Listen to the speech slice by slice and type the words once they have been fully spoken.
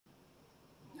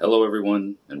Hello,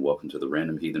 everyone, and welcome to the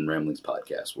Random Heathen Ramblings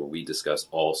podcast, where we discuss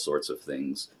all sorts of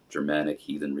things Germanic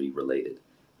heathenry related.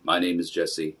 My name is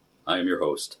Jesse. I am your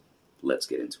host. Let's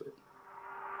get into it.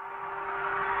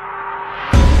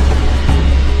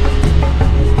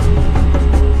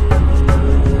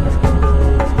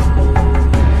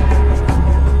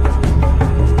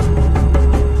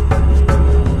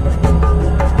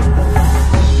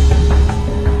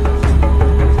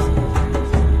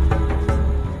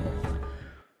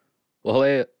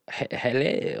 Well,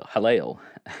 hello,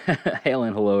 hail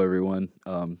and hello, everyone.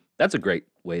 That's a great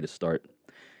way to start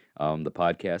the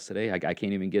podcast today. I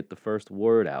can't even get the first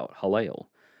word out. Hello.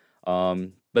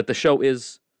 But the show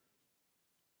is,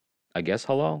 I guess,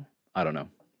 halal? I don't know.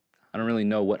 I don't really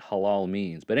know what halal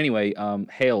means. But anyway,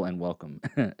 hail and welcome,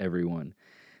 everyone,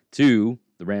 to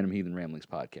the Random Heathen Ramblings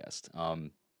podcast.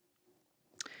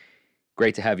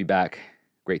 Great to have you back.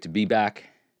 Great to be back.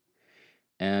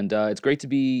 And it's great to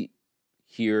be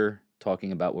here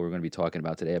talking about what we're going to be talking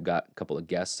about today. I've got a couple of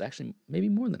guests, actually maybe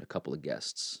more than a couple of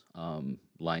guests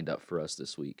lined up for us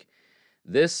this week.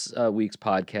 This week's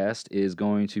podcast is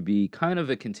going to be kind of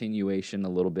a continuation a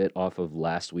little bit off of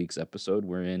last week's episode,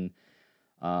 wherein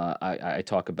I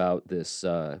talk about this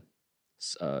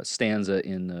stanza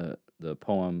in the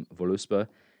poem Voluspa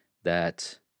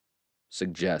that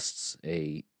suggests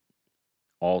a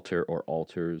altar or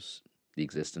altars the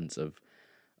existence of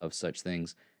such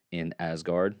things in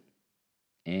Asgard.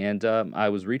 And I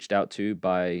was reached out to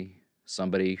by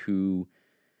somebody who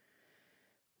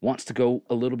wants to go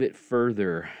a little bit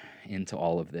further into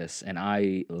all of this. And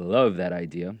I love that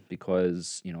idea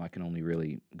because, I can only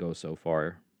really go so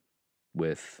far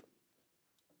with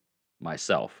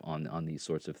myself on these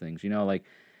sorts of things. It's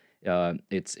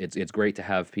great to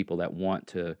have people that want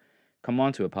to come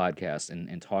onto a podcast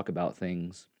and talk about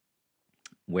things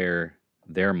where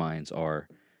their minds are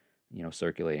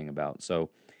circulating about. So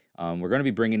we're going to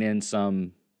be bringing in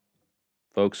some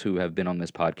folks who have been on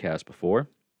this podcast before.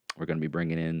 We're going to be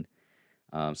bringing in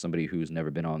somebody who's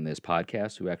never been on this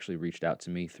podcast who actually reached out to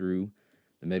me through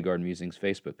the Midgard Musings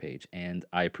Facebook page, and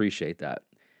I appreciate that.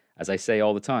 As I say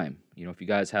all the time, if you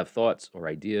guys have thoughts or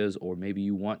ideas, or maybe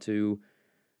you want to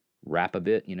rap a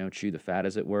bit, chew the fat,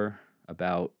 as it were,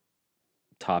 about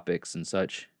topics and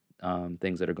such,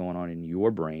 things that are going on in your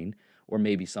brain, or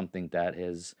maybe something that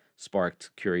has sparked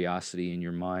curiosity in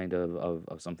your mind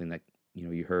of something that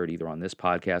you heard either on this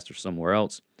podcast or somewhere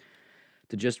else,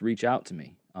 to just reach out to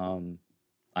me.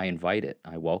 I invite it.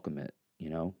 I welcome it,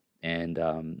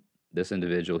 And this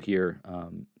individual here,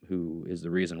 who is the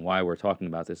reason why we're talking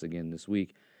about this again this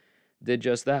week, did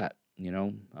just that.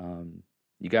 You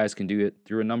guys can do it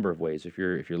through a number of ways. If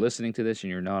you're listening to this and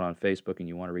you're not on Facebook and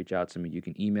you want to reach out to me, you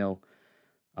can email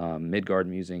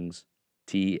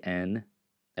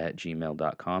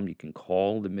midgardmusingstn@gmail.com. You can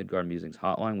call the Midgard Musings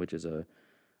hotline, which is a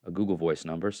Google Voice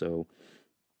number. So,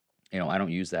 I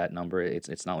don't use that number.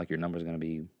 It's not like your number is going to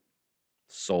be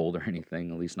sold or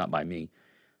anything, at least not by me.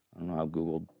 I don't know how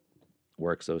Google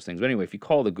works those things. But anyway, if you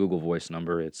call the Google Voice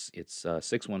number, it's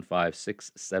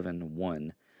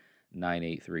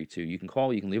 615-671-9832. You can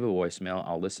call, you can leave a voicemail.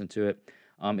 I'll listen to it.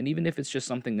 And even if it's just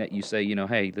something that you say,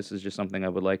 hey, this is just something I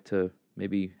would like to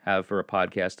maybe have for a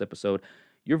podcast episode,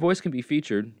 your voice can be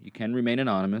featured. You can remain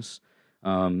anonymous.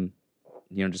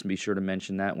 Just be sure to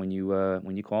mention that when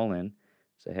you call in.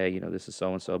 Say, hey, this is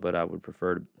so-and-so, but I would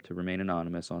prefer to remain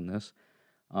anonymous on this.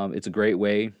 It's a great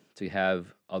way to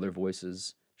have other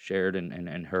voices shared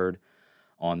and heard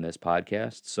on this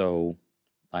podcast. So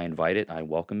I invite it. I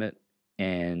welcome it.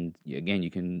 And again,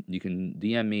 you can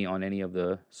DM me on any of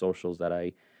the socials that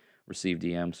I receive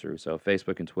DMs through. So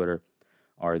Facebook and Twitter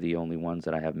are the only ones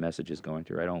that I have messages going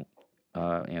through. I don't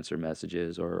answer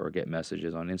messages or get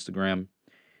messages on Instagram.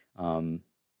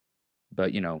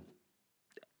 But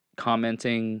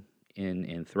commenting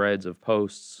in threads of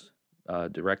posts,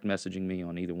 direct messaging me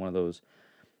on either one of those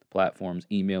platforms,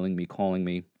 emailing me, calling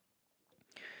me,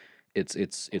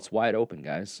 it's wide open,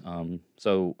 guys.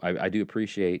 So I do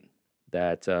appreciate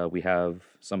that we have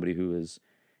somebody who is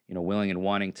willing and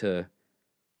wanting to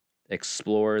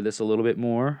explore this a little bit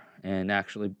more and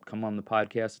actually come on the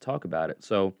podcast to talk about it.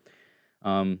 So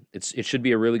it should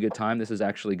be a really good time. This is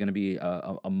actually going to be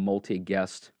a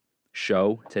multi-guest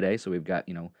show today. So we've got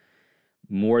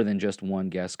more than just one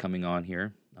guest coming on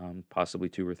here, possibly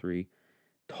two or three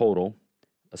total,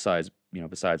 besides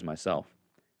myself.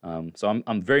 So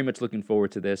I'm very much looking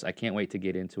forward to this. I can't wait to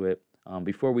get into it.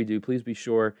 Before we do, please be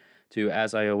sure to,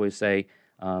 as I always say,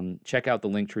 check out the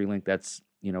Linktree link that's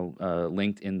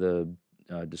linked in the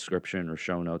description or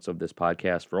show notes of this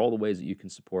podcast for all the ways that you can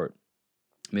support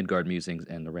Midgard Musings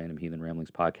and the Random Heathen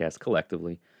Ramblings podcast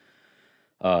collectively.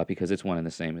 because it's one and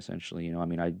the same essentially. I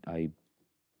mean,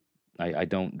 I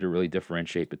don't really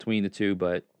differentiate between the two,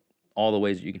 but all the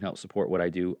ways that you can help support what I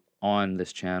do on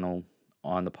this channel,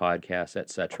 on the podcast,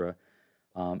 etc.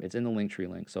 It's in the Linktree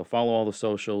link. So follow all the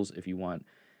socials if you want.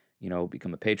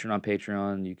 Become a patron on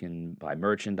Patreon. You can buy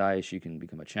merchandise. You can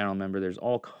become a channel member. There's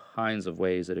all kinds of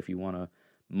ways that if you want to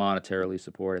monetarily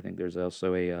support. I think there's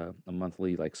also a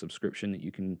monthly subscription that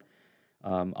you can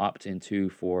opt into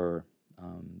for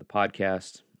the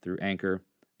podcast through Anchor.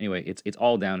 Anyway, it's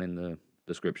all down in the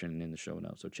description and in the show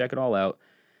notes. So check it all out.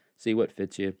 See what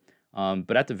fits you.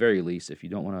 But at the very least, if you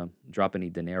don't want to drop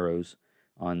any dineros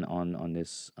on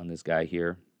this guy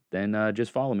here, then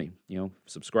just follow me.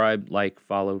 Subscribe, like,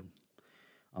 follow,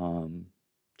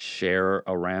 share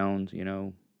around.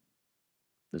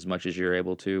 As much as you're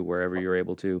able to, wherever you're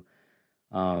able to.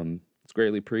 It's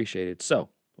greatly appreciated. So,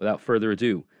 without further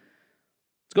ado,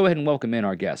 let's go ahead and welcome in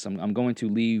our guests. I'm going to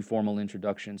leave formal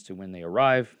introductions to when they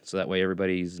arrive, so that way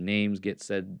everybody's names get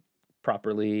said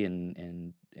properly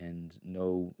and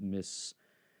no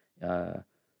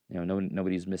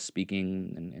nobody's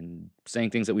misspeaking and saying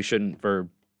things that we shouldn't for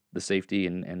the safety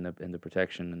and the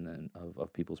protection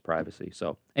of people's privacy.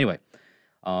 So anyway,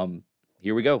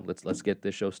 here we go. Let's get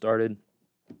this show started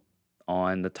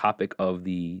on the topic of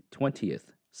the 20th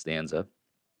stanza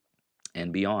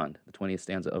and beyond, the 20th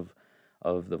stanza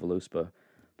of the Voluspa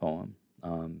poem.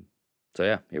 So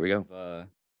yeah, here we go.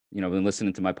 Been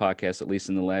listening to my podcast at least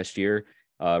in the last year.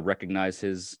 Recognize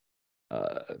his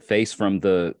face from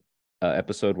the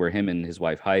episode where him and his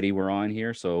wife Heidi were on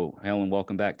here. So Helen,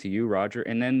 welcome back to you, Roger.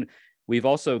 And then we've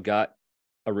also got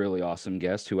a really awesome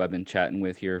guest who I've been chatting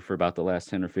with here for about the last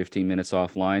 10 or 15 minutes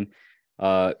offline.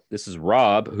 This is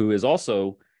Rob, who is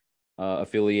also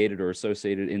affiliated or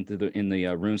associated in the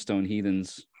Runestone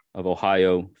Heathens of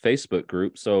Ohio Facebook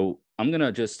group. So I'm going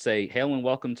to just say hail and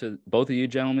welcome to both of you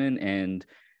gentlemen. And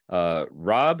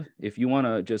Rob, if you want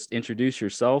to just introduce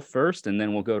yourself first, and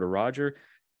then we'll go to Roger.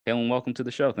 Hail and welcome to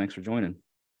the show. Thanks for joining.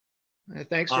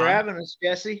 Thanks for having us,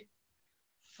 Jesse.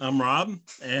 I'm Rob,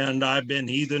 and I've been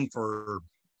Heathen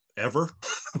forever.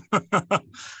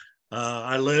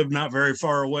 I live not very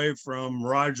far away from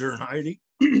Roger and Heidi.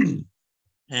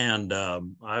 And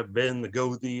I've been the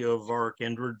Gothi of our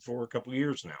kindred for a couple of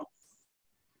years now.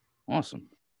 Awesome.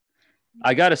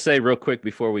 I got to say real quick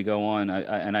before we go on,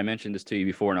 I mentioned this to you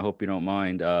before, and I hope you don't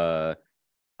mind.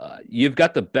 You've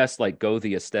got the best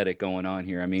Gothi aesthetic going on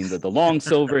here. I mean, the long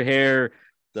silver hair,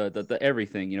 the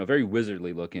everything, very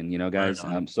wizardly looking, guys.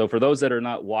 Right So for those that are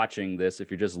not watching this, if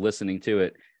you're just listening to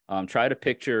it, try to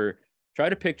picture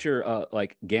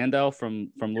like Gandalf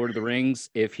from Lord of the Rings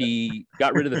if he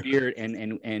got rid of the beard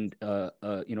and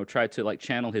tried to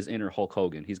channel his inner Hulk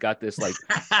Hogan. He's got this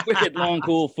wicked long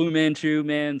cool Fu Manchu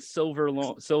man, silver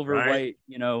right.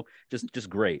 white,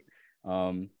 just great.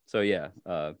 So yeah.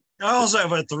 I also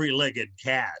have a three-legged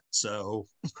cat, so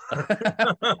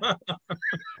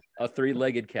a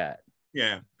three-legged cat.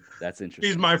 Yeah, that's interesting.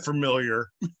 He's my familiar.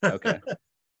 Okay,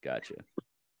 gotcha.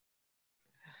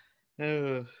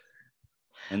 And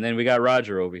then we got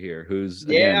Roger over here, who's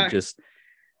again just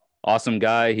awesome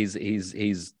guy.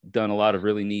 He's done a lot of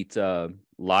really neat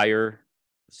lyre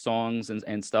songs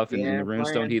and stuff in the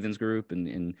Runestone Heathens group,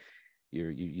 and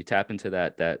you tap into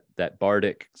that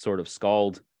bardic sort of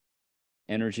skald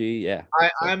energy. Yeah,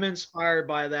 I'm inspired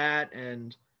by that,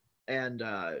 and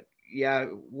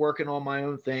working on my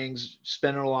own things,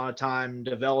 spending a lot of time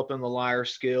developing the lyre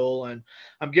skill, and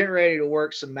I'm getting ready to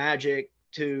work some magic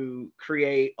to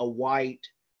create a wight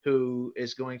who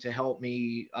is going to help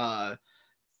me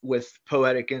with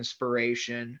poetic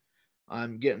inspiration.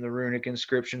 I'm getting the runic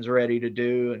inscriptions ready to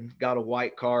do and got a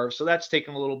wight carved. So that's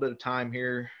taken a little bit of time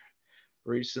here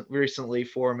recently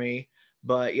for me.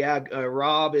 But yeah,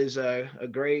 Rob is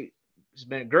he's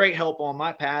been a great help on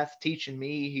my path, teaching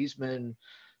me. He's been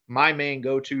my main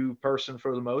go-to person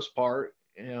for the most part.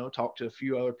 Talk to a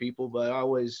few other people, but I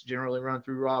always generally run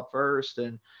through Rob first.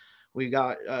 And we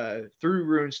got through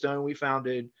Runestone, we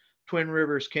founded Twin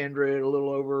Rivers Kindred a little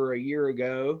over a year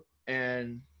ago,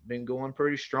 and been going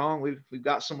pretty strong. We've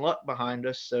got some luck behind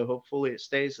us, so hopefully it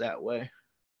stays that way.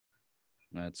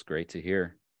 That's great to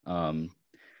hear.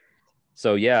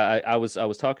 So yeah, I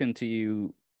was talking to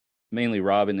you mainly,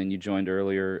 Rob, and then you joined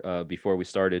earlier before we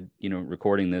started,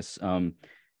 recording this.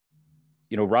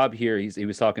 Rob here, he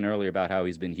was talking earlier about how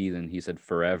he's been Heathen. He said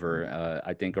forever.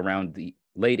 I think around the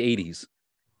late 80s.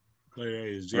 Late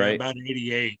 80s, right? About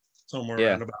 88, somewhere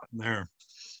around about there.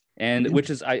 And which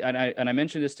is I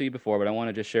mentioned this to you before, but I want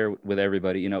to just share with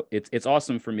everybody. It's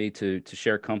awesome for me to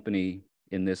share company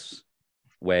in this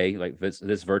way, like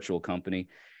this virtual company.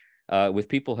 with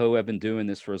people who have been doing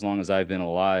this for as long as I've been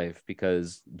alive,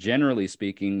 because generally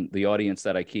speaking, the audience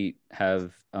that I keep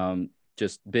have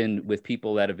just been with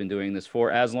people that have been doing this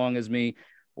for as long as me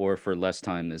or for less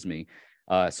time as me.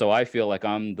 So I feel like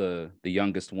I'm the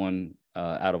youngest one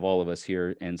out of all of us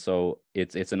here, and so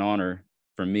it's an honor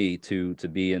for me to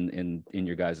be in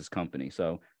your guys' company.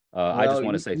 So I just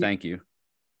want to say thank you.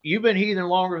 You've been heathen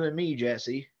longer than me,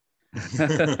 Jesse.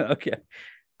 Okay.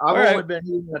 I've only been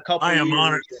heathen a couple of years.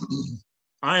 Honored.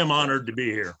 I am honored to be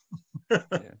here.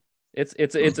 Yeah.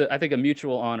 It's I think a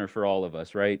mutual honor for all of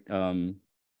us, right?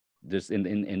 Just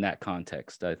in that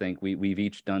context, I think we've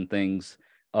each done things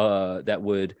that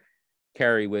would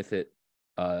carry with it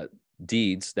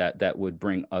deeds that would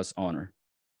bring us honor.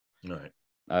 Right.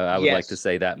 I would like to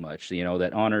say that much.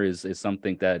 That honor is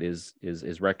something that is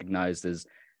recognized as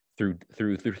through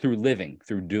living,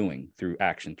 through doing, through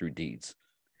action, through deeds.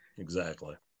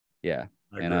 Exactly. Yeah.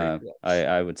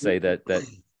 I would say that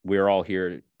we're all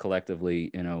here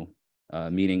collectively,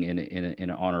 meeting in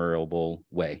an honorable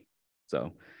way.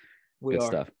 So good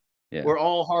stuff. Yeah. We're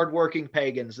all hardworking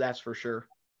pagans, that's for sure.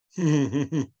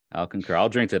 I'll concur. I'll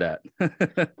drink to that.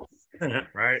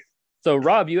 Right. So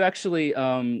Rob, you actually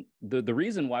the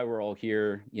reason why we're all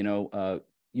here,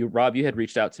 Rob, you had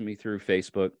reached out to me through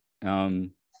Facebook,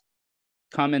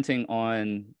 commenting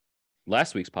on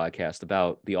last week's podcast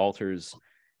about the altars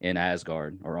in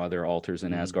Asgard, or other altars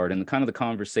in Asgard, and the kind of the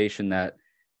conversation that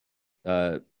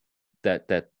that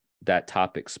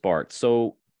topic sparked.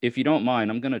 So if you don't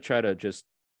mind, I'm going to try to just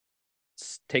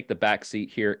take the back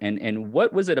seat here. And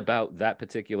what was it about that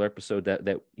particular episode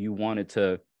that you wanted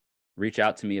to reach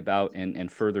out to me about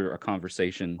and further a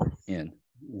conversation in?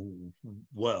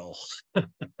 Well, it's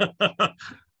a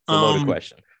loaded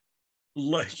question.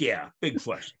 Yeah, big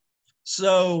question.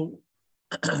 So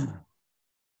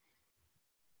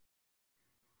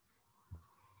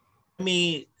I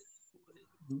mean,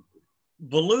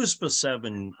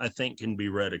 EP07, I think, can be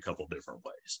read a couple different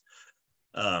ways.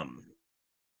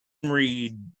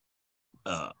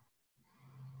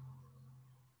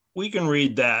 We can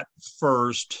read that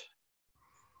first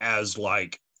as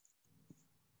like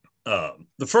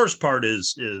the first part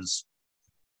is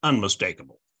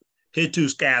unmistakable.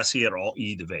 Hitus Asir all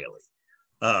Ideveli.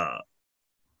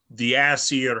 The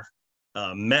Asir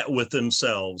met with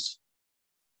themselves,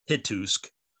 Hitusk,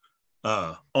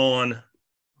 on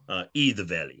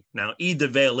Ideveli. Now,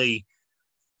 Ideveli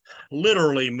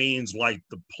literally means like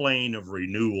the plain of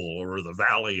renewal or the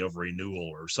valley of renewal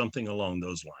or something along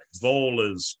those lines.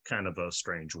 Vol is kind of a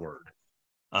strange word.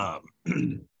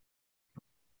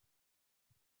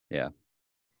 Yeah.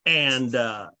 And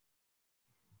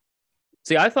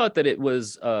see, I thought that it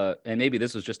was, and maybe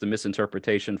this was just a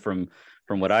misinterpretation from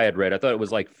what I had read. I thought it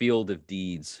was like field of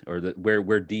deeds, or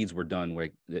where deeds were done, where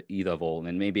the Idavol.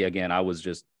 And maybe again, I was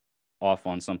just off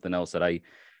on something else that I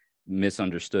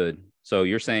misunderstood. So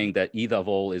you're saying that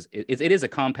Idavol it is a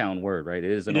compound word, right?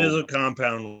 It is a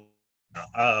compound.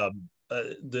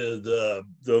 The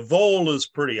vol is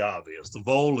pretty obvious. The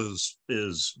vol is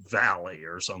valley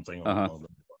or something along those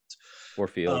lines, or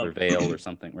field or vale or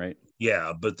something, right?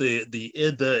 Yeah, but the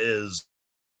Ida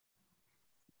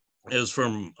is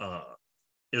from a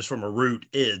root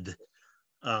id,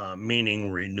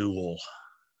 meaning renewal.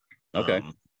 Okay.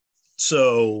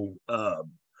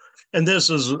 And this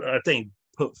is, I think,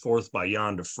 put forth by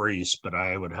Jan de Vries, but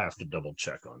I would have to double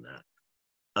check on that.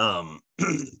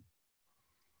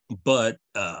 But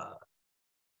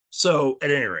so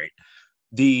at any rate,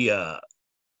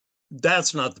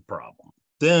 that's not the problem.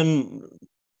 Then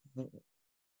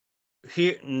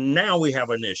now we have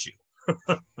an issue.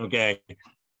 Okay.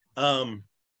 And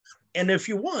if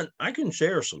you want, I can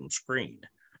share some screen.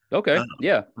 Okay.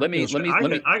 Yeah. Let me.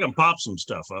 I can pop some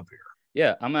stuff up here.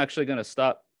 Yeah, I'm actually going to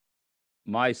stop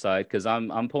my side because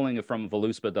I'm pulling it from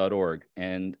voluspa.org,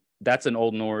 and that's an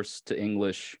Old Norse to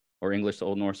English, or English to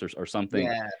Old Norse, or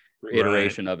something,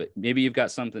 iteration of it. Maybe you've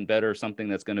got something better, something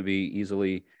that's going to be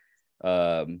easily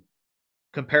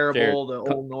comparable to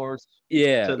Old Norse.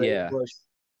 Yeah, to the English.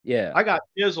 Yeah. I got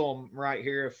Chisholm right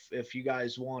here if you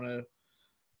guys want to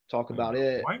talk about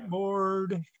it.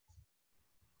 Whiteboard.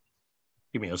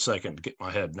 Give me a second to get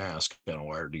my head and ass kind of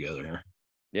wired together here.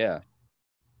 Yeah.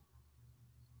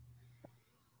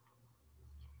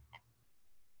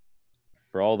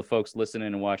 For all the folks listening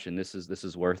and watching, this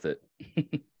is worth it.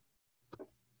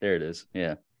 There it is.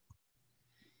 Yeah.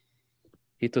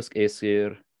 Hitusk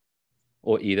Esir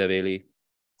og Idaveli.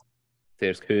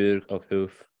 There's Hur og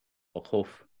Huf og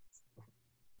Hof.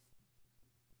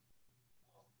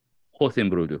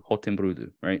 Hotenbrudu,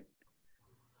 right?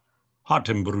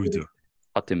 Hotenbrudu.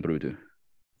 Hotenbrudu.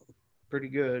 Pretty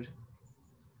good.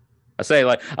 I say,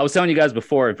 like I was telling you guys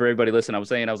before, and for everybody listening, I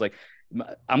was like,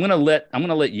 I'm gonna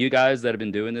let you guys that have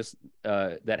been doing this,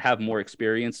 that have more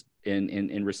experience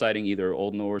in reciting either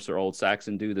Old Norse or Old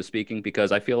Saxon, do the speaking,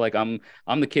 because I feel like I'm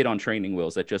the kid on training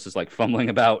wheels that just is like fumbling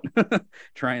about,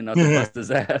 trying not to bust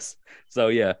his ass. So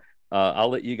yeah, I'll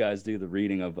let you guys do the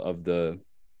reading of the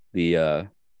uh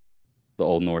the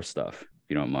Old Norse stuff, if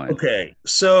you don't mind. Okay,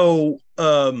 so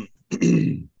uh,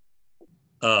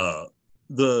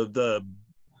 the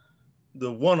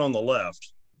the one on the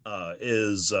left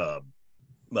is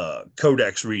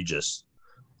Codex Regius,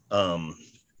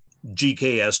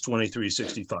 GKS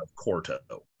 2365 Quarto.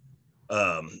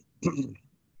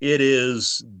 It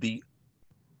is the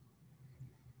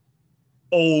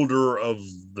older of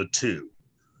the two,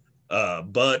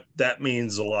 but that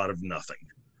means a lot of nothing.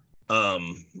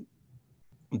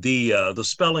 The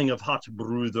spelling of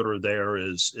Hatbruder there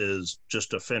is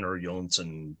just a Fenner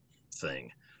Jonsson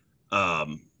thing.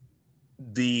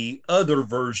 The other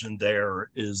version there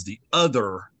is the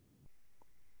other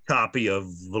copy of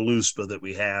Voluspa that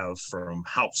we have from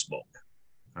Hauptsburg.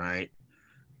 All right,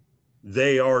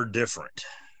 they are different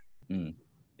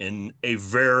in a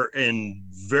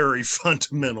very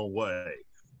fundamental way.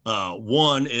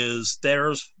 One is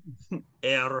there's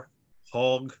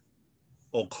Hog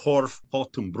or Korf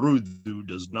Hotenbrudu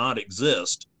does not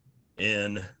exist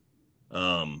in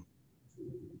Hauptsburg.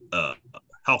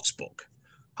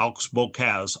 Hauptsburg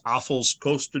has Affels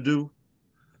Kostadu,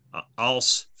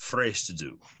 Als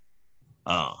Freestadu.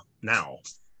 Now,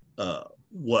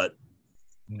 what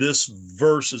this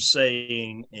verse is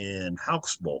saying in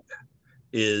Hauptsburg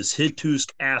is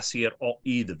Hitusk Asier o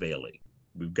Ideveli.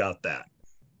 We've got that.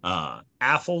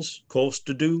 Affels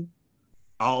Kostadu,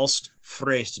 Als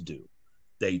Freestadu.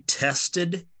 They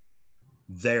tested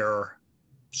their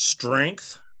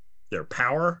strength, their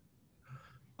power,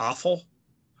 awful.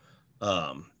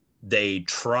 They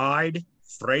tried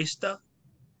Freista,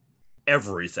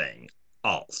 everything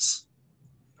else.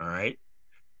 All right.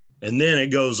 And then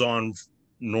it goes on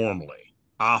normally.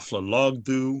 Afla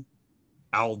Logdu,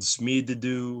 Ald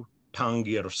Smidedu,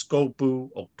 Tangir Skopu,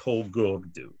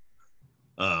 Oktogurdu.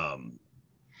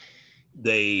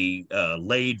 They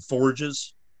laid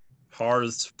forges,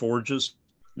 hearths, forges.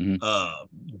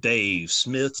 They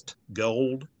smithed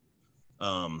gold.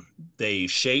 They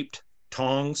shaped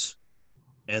tongs,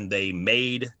 and they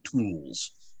made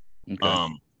tools. Okay.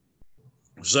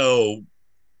 So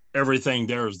everything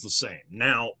there is the same.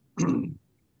 Now,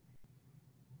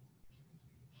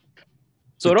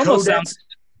 so it almost codex, sounds.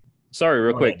 Sorry,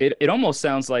 real quick. ahead. It almost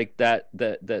sounds like that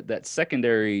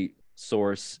secondary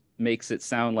source makes it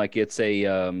sound like it's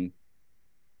a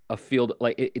field,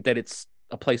 like that it's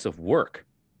a place of work,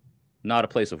 not a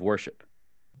place of worship.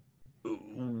 Well,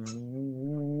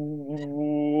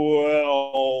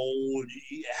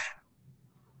 yeah.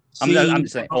 I'm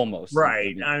just saying almost.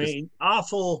 Right. I Just, mean,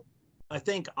 awful. I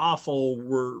think awful.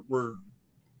 We're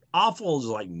awful is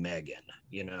like Megan.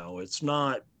 You know, it's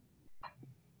not.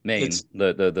 Maine, It's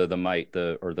the might,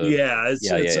 the or the yeah. It's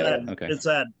that okay. it's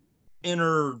that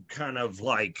inner kind of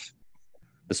like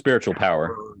The spiritual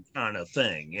power kind of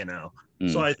thing. You know.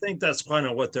 So I think that's kind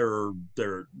of what they're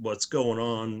what's going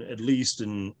on, at least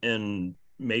in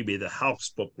maybe the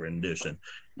Hauptsburg rendition.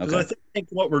 Because I think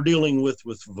what we're dealing with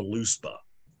Voluspa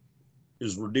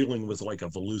is we're dealing with like a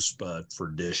Voluspa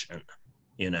tradition,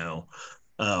 you know,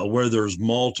 where there's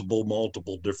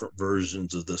multiple different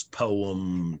versions of this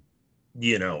poem,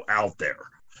 you know, out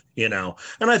there, you know.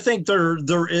 And I think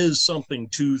there is something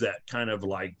to that kind of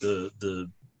like the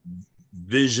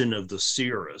vision of the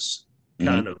Cirrus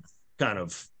kind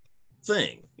of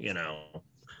thing, you know.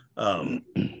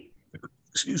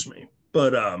 Excuse me.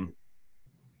 But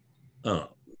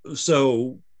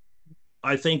so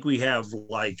I think we have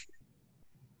like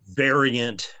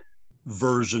variant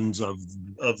versions of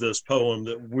this poem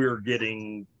that we're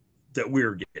getting.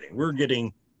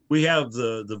 We have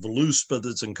the Voluspa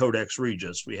that's in Codex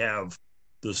Regius. We have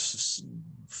the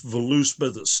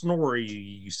Voluspa that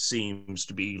Snorri seems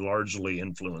to be largely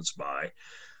influenced by.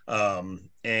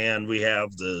 And we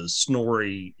have the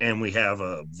Snorri, and we have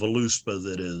a Voluspa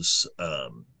that is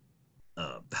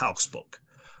Hauptsburg.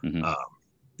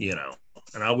 You know,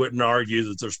 and I wouldn't argue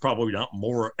that there's probably not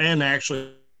more. And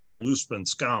actually, Voluspa and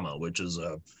Skama, which is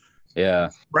a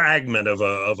fragment of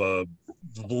a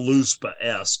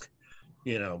Voluspa-esque,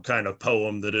 you know, kind of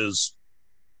poem that is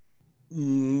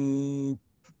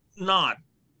not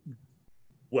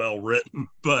well written,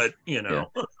 but you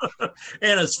know,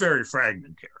 and it's very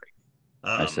fragmentary.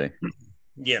 I see.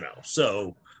 You know,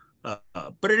 so, but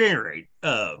at any rate,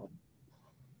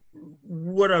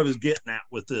 what I was getting at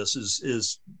with this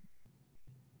is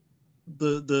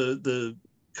the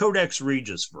Codex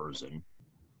Regius version,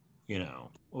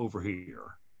 over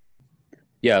here.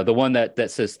 Yeah, the one that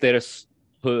says Theres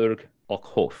Hurg och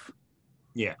Hof.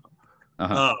 Yeah.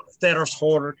 Uh-huh. Theres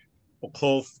Hurg och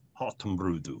Hof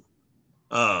Hatenbrudu.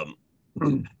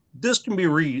 This can be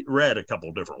read a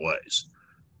couple different ways.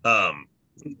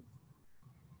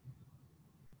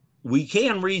 We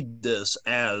can read this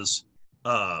as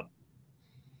Horg,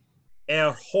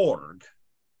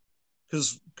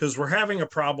 because we're having a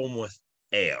problem with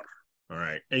air. All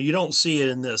right. And you don't see it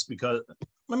in this because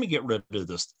let me get rid of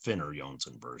this Finner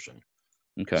Jonsson version.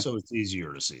 Okay. So it's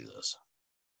easier to see this.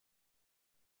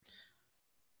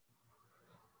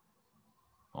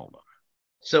 Hold on.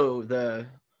 So the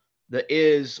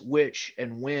is, which,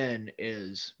 and when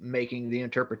is making the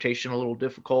interpretation a little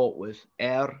difficult with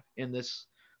er in this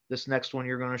next one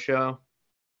you're going to show.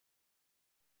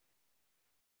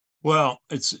 Well,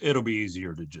 it'll be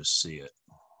easier to just see it.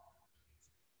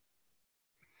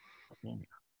 There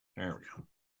we go.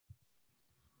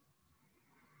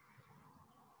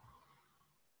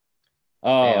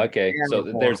 Oh, okay. So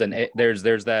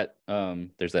there's that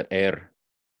air.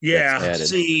 Yeah.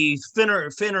 See,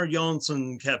 Finner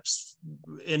Jonsson kept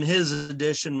in his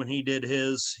edition when he did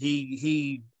his,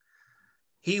 he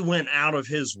went out of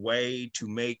his way to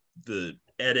make the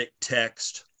edit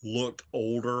text look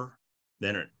older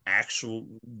than it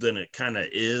kind of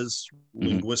is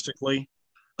linguistically.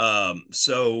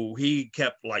 So he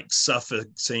kept like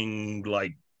suffixing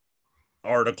like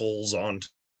articles on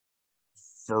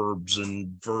verbs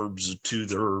and verbs to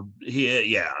their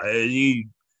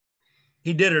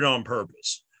he did it on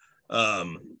purpose.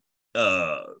 Gudny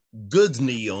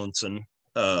Jonsson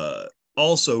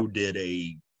also did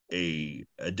a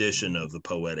edition of the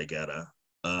Poetic Edda,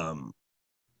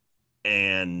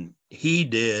 and he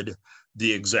did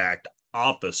the exact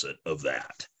opposite of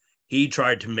that. He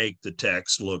tried to make the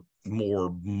text look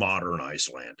more modern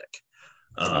Icelandic.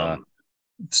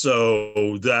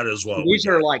 So that is what these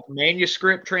are like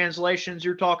manuscript translations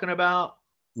you're talking about.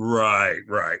 Right.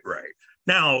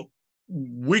 Now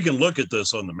we can look at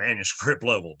this on the manuscript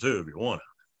level too, if you want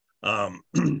to.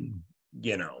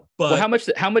 But well,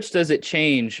 how much does it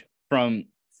change from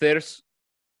Thers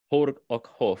Hurg och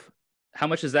Hof? How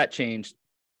much does that change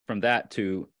from that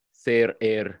to Ther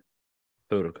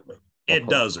Hurg? It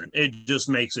doesn't. It just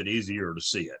makes it easier to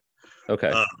see it.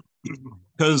 Okay.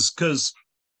 Because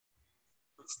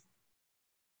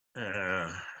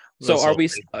so are we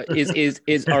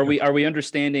are we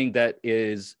understanding that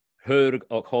is Hurg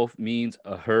och Hof means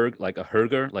a Hurg, like a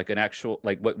Hurger, like an actual,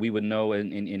 like what we would know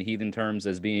in heathen terms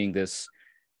as being this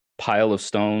pile of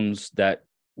stones that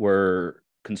were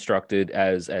constructed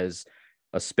as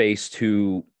a space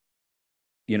to,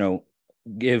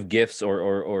 give gifts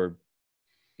or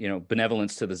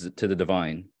benevolence to the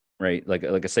divine, right? Like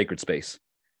a sacred space.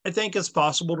 I think it's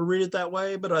possible to read it that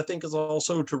way, but I think it's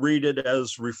also to read it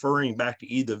as referring back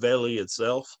to Ida Valley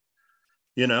itself,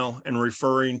 and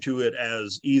referring to it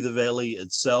as Ida Valley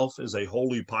itself is a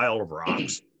holy pile of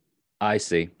rocks. I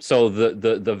see. So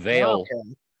the veil,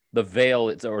 Okay. the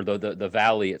veil, or the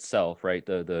valley itself, right?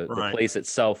 The place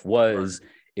itself was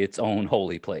its own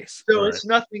holy place. So it's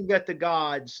nothing that the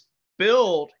gods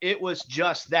built. It was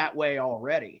just that way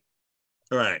already.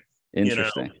 Right.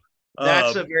 Interesting.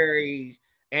 That's a very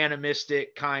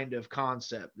animistic kind of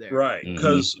concept there. Right.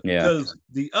 Because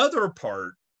the other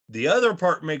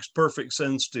part makes perfect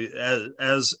sense to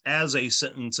as a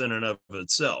sentence in and of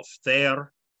itself.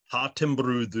 There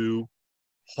Hatenbrudu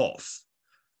Hof.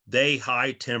 They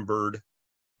high timbered,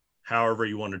 however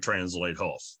you want to translate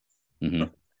Hof. I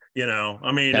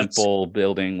mean, temple,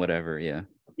 building, whatever. Yeah.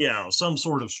 Some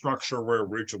sort of structure where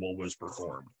ritual was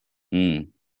performed.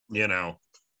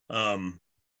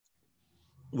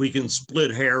 We can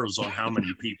split hairs on how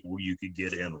many people you could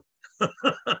get in.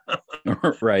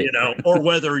 Right. Or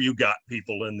whether you got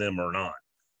people in them or not.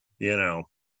 Yeah.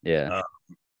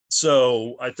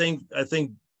 So I think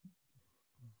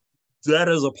that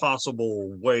is a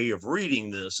possible way of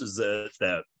reading this, is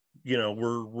that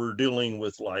we're dealing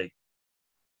with like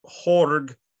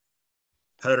Horg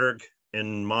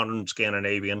in modern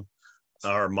Scandinavian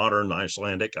or modern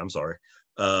Icelandic, I'm sorry,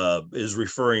 is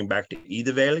referring back to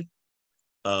Ida Valley.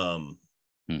 And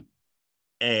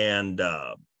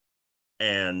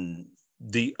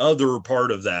the other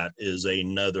part of that is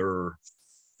another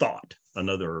thought,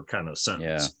 another kind of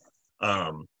sentence.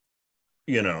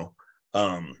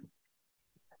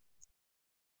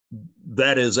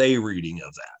 That is a reading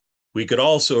of that. We could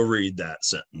also read that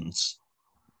sentence,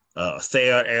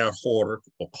 Thea Horg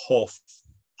och Hof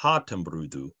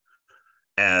Hatenbrudu,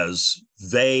 as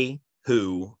they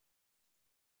who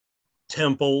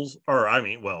temples, or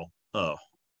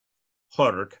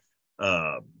Futhark,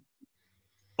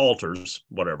 altars,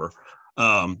 whatever,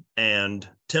 and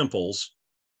temples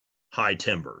high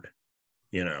timbered.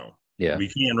 Yeah. We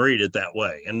can read it that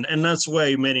way, and that's the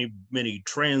way many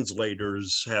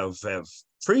translators have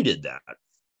treated that.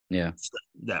 Yeah.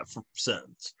 That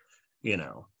sense,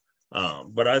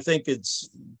 but I think it's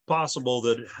possible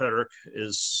that Futhark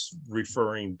is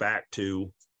referring back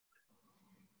to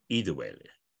either way.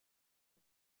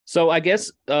 So I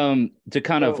guess to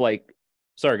kind of like,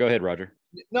 sorry, go ahead, Roger.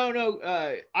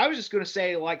 No. I was just going to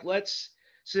say, like,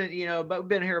 since but we've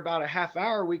been here about a half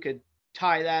hour, we could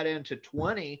tie that into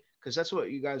 20, because that's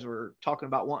what you guys were talking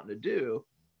about wanting to do.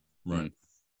 Right.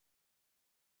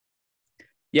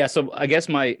 Yeah. So I guess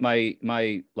my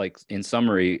like in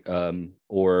summary,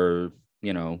 or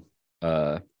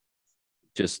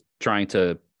just trying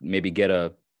to maybe get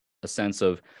a sense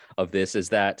of this is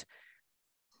that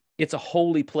it's a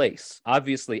holy place.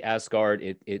 Obviously, Asgard,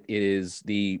 it is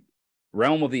the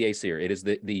realm of the Aesir. It is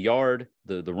the yard,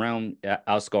 the realm,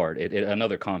 Asgard.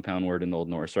 Another compound word in the Old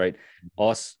Norse, right?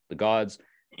 Os, the gods,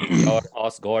 yard,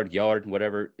 Asgard, yard,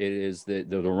 whatever. It is the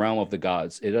realm of the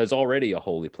gods. It is already a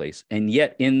holy place. And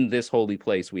yet in this holy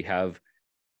place, we have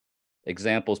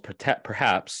examples,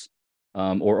 perhaps,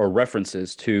 or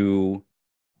references to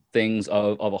things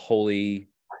of a holy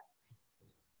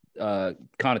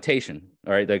connotation.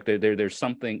 All right, like there's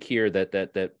something here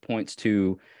that points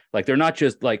to, like, they're not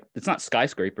just like, it's not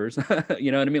skyscrapers.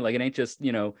 You know what I mean? Like, it ain't just,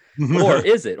 or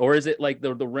is it like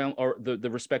the realm or the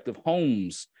respective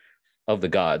homes of the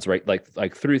gods, right? Like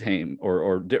Thrutheim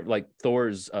or like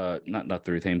Thor's not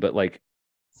Thrutheim, but like,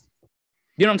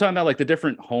 you know what I'm talking about? Like the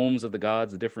different homes of the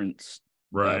gods, the different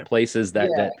places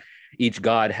that each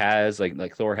god has,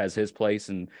 like Thor has his place,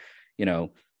 and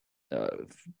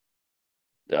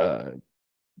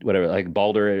whatever, like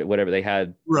Baldur, whatever, they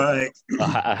had a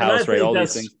house, right? All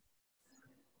these things.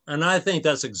 And I think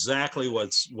that's exactly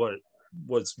what's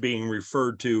being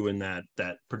referred to in that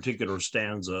particular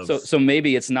stanza. So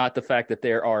maybe it's not the fact that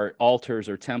there are altars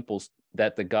or temples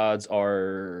that the gods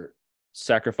are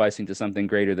sacrificing to something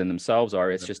greater than themselves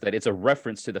are. It's just that it's a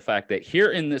reference to the fact that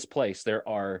here in this place there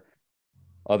are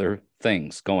other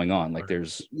things going on. Like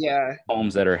there's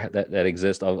homes that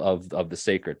exist of the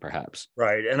sacred, perhaps.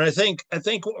 Right. And I think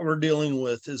what we're dealing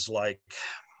with is like,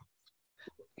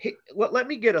 let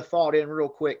me get a thought in real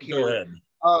quick here. Go ahead.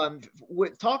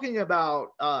 With talking about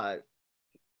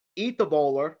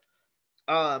Ethabolar,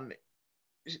 I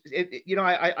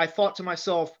thought to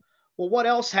myself, well, what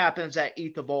else happens at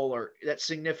Ethabolar that's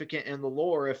significant in the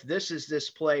lore if this is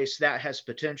this place that has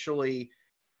potentially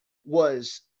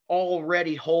was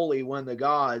already holy when the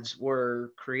gods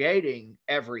were creating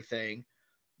everything?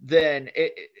 Then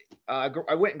I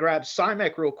went and grabbed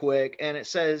Simek real quick, and it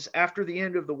says, after the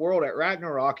end of the world at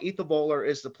Ragnarok, Ethabolar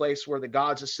is the place where the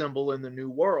gods assemble in the new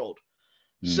world.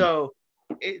 So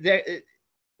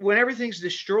when everything's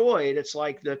destroyed, it's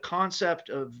like the concept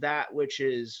of that which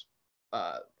is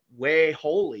way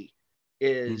holy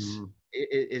is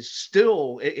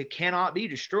still, it cannot be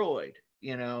destroyed,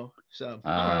 so I don't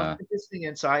know, interesting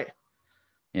insight.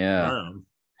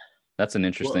 That's an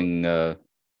interesting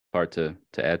part to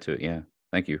add to it. Yeah,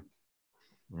 thank you.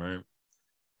 Right.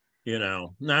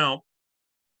 Now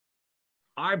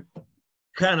I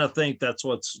kind of think that's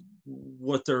what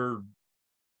they're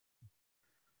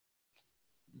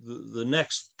the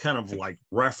next kind of like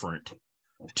referent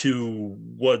to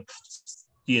what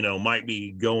might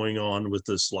be going on with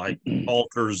this, like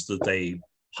altars that they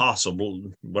possible,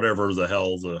 whatever the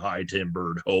hell the high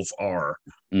timbered Hof are.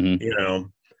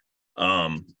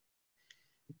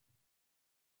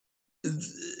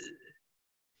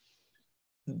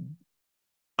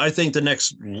 I think the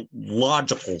next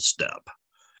logical step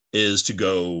is to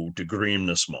go to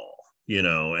Grimnismal,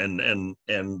 and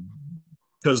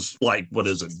because, like, what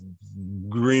is it?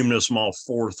 Grimnismal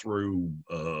 4 through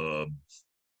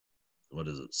what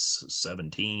is it?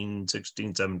 16,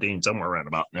 17, somewhere around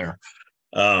about there.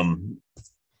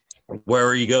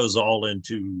 Where he goes all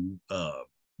into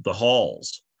the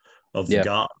halls of the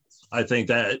gods. I think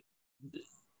that,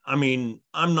 I'm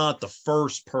not the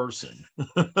first person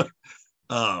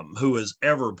who has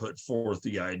ever put forth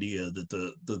the idea that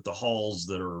the halls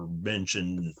that are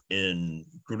mentioned in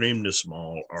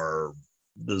Grimnismal are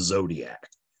the zodiac.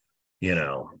 It's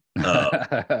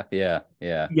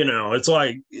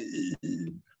like,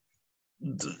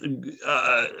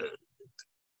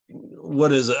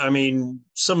 what is it?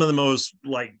 Some of the most,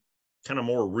 like, kind of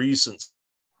more recent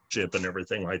ship and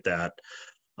everything like that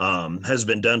has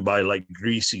been done by, like,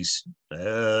 Greasy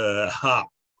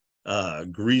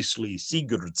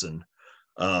Sigurdsson,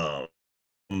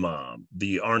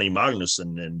 the Arne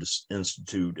Magnusson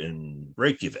Institute in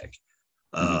Reykjavik.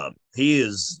 Mhm.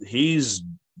 He's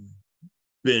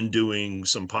been doing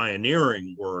some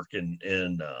pioneering work in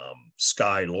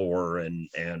sky lore and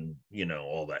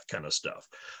all that kind of stuff,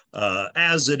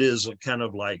 as it is kind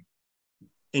of like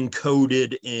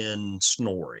encoded in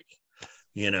Snorri,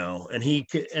 and he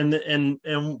and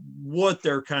what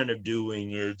they're kind of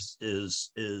doing is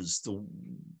the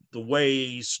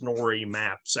way Snorri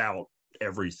maps out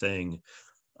everything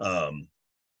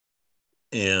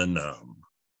in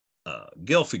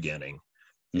Gylfaginning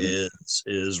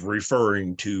is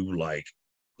referring to like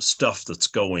stuff that's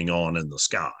going on in the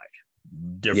sky,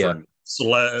 different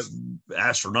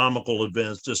astronomical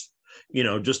events, just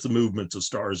the movements of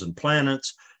stars and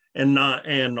planets, and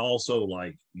also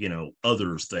like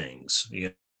other things,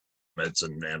 and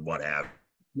what have you.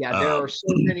 Yeah, there are so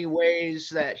many ways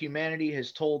that humanity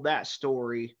has told that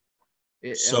story.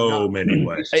 So many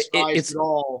ways. It's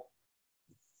all.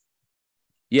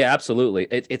 Yeah, absolutely.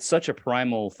 It's such a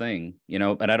primal thing, and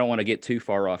I don't want to get too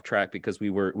far off track because we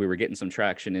were getting some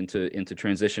traction into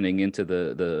transitioning into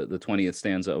the 20th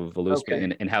stanza of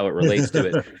Voluspa and how it relates to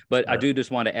it. But I do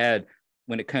just want to add,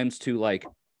 when it comes to like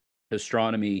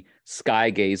astronomy, sky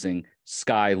gazing,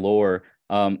 sky lore,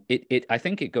 I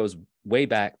think it goes way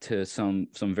back to some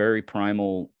very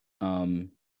primal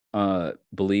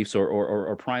beliefs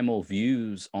or primal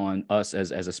views on us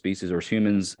as a species or as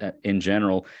humans in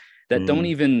general, that don't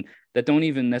even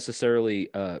necessarily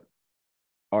are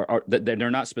that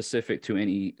they're not specific to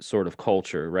any sort of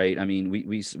culture, right? I mean,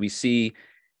 we see,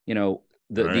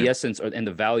 the essence and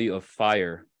the value of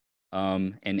fire,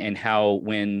 and how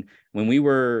when we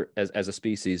were as a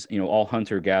species, all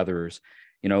hunter gatherers,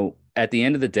 at the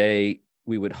end of the day,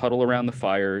 we would huddle around the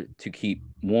fire to keep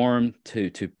warm, to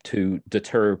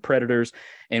deter predators,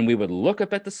 and we would look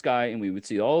up at the sky and we would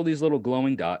see all these little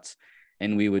glowing dots,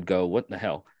 and we would go, "What the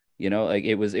hell?" Like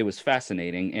it was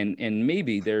fascinating, and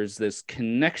maybe there's this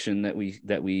connection that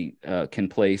we can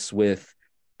place with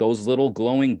those little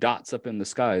glowing dots up in the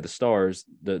sky, the stars,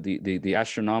 the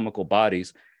astronomical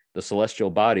bodies, the celestial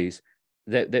bodies,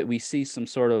 that we see some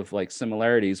sort of like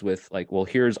similarities with, like, well,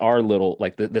 here's our little,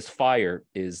 like, this fire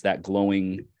is that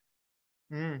glowing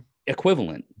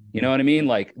equivalent. You know what I mean?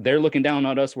 Like, they're looking down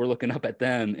on us, we're looking up at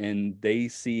them, and they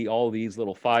see all these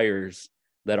little fires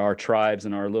that our tribes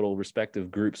and our little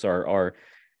respective groups are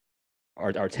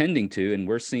tending to, and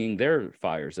we're seeing their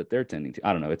fires that they're tending to.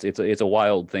 I don't know. It's a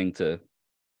wild thing to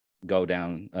go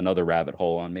down another rabbit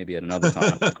hole on, maybe at another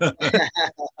time.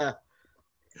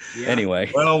 Yeah.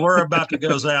 Anyway, well, we're about to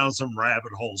go down some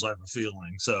rabbit holes, I have a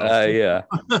feeling. So yeah.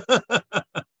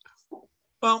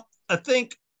 Well, I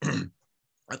think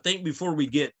before we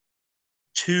get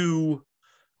to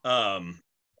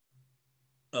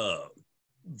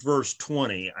verse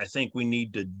 20, I think we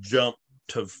need to jump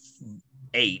to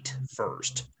 8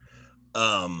 first,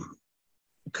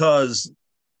 because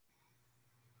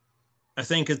I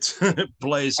think it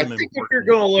plays some. I think if you're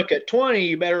going to look at 20,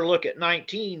 you better look at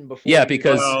 19 before. Yeah,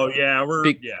 because I'll tell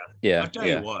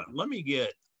you what. Let me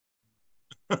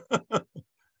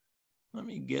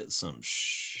get some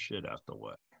shit out the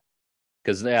way.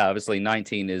 Because obviously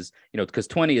 19 is, because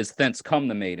 20 is thence come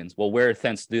the maidens. Well, where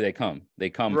thence do they come?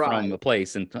 They come from a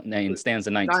place, and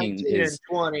stanza 19 is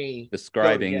 20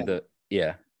 describing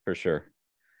for sure.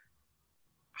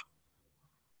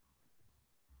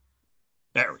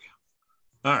 There we go.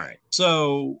 All right.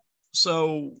 So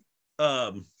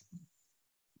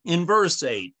in verse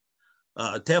 8,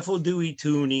 Tefel dui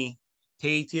tuni,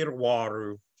 Tatir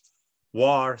waru,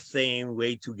 war thame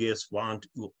way to guess want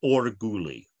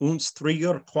orguli, uns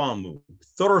trigger quamu,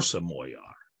 thursa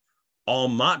moyar, all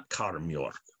mat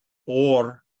karmjork,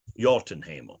 or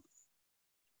Jotunheimel.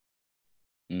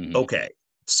 Okay.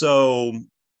 So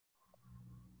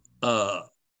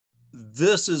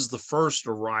this is the first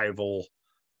arrival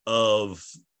of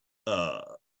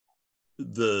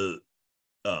the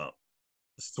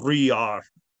 3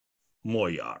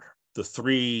 Moyar, the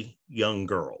 3 young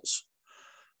girls.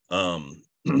 And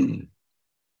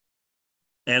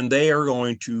they are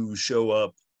going to show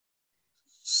up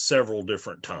several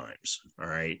different times. All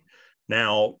right.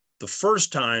 Now, the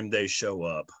first time they show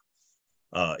up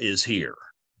is here.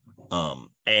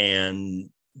 And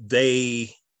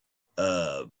they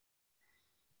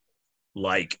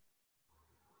like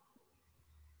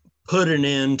put an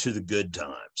end to the good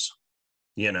times,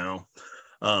 the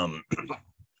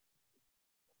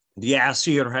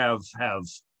Aesir have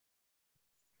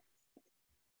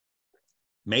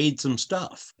made some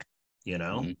stuff,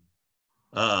 they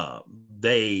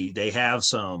have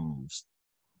some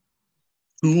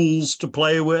tools to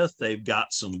play with. They've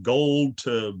got some gold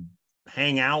to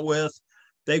hang out with.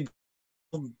 They're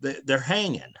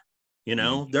hanging,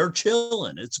 they're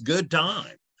chilling. It's good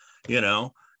time,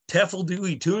 Teffel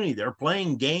Dewey Tooney, they're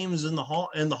playing games in the hall,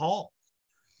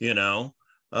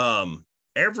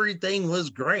 everything was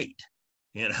great,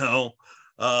 there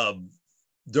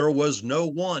was no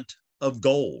want of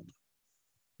gold,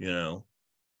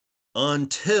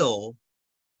 until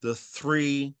the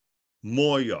three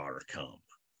Moyar come.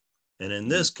 And in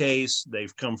this case,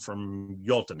 they've come from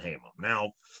Jotunheim.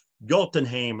 Now,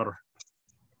 Jotunheim,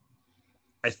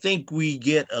 I think we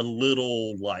get a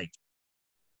little like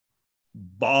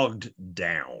bogged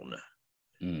down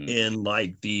in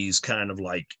like these kind of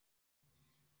like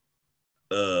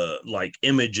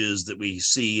images that we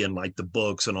see in like the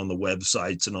books and on the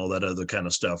websites and all that other kind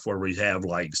of stuff, where we have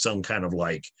like some kind of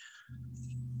like,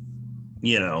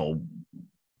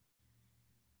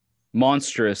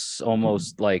 monstrous,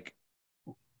 almost like,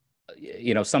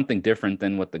 something different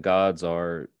than what the gods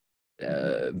are,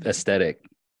 aesthetic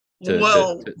to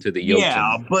the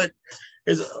Jotun. But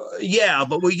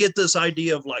we get this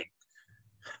idea of like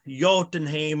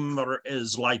Jotunheim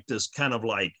is like this kind of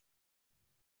like,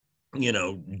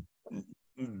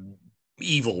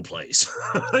 evil place,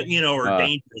 or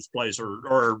dangerous place,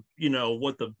 or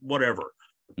whatever.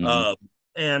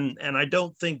 And I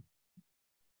don't think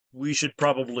we should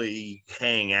probably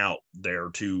hang out there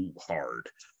too hard.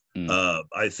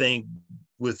 I think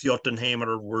with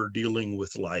Jotunheimer, we're dealing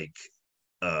with like,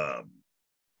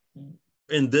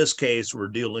 in this case, we're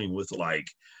dealing with like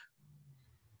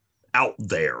out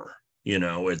there,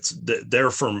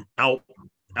 they're from out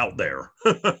there,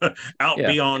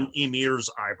 beyond Emir's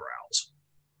eyebrows,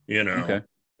 Okay.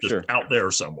 just Sure. out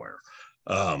there somewhere.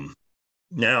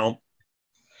 Now,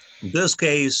 in this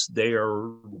case, they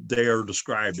are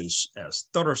described as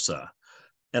Thursa,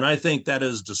 and I think that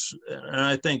is just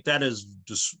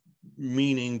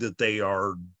meaning that they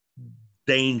are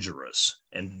dangerous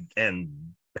and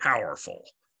powerful,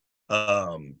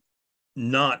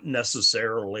 not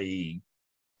necessarily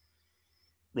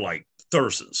like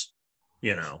Thursas,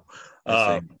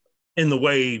 in the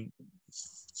way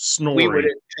Snorri we would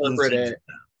interpret it,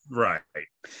 right?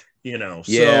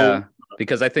 Yeah,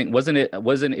 because I think it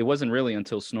wasn't really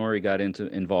until Snorri got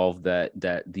involved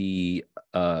that the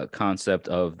concept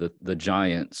of the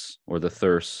giants or the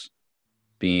Thurs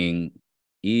being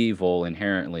evil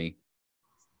inherently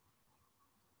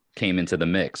came into the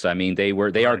mix. I mean, they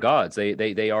are gods.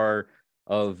 They are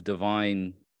of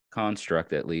divine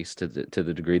construct, at least to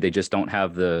the degree. They just don't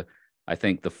have the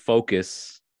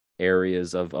focus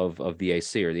areas of the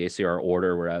Aesir. The Aesir are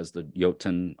order, whereas the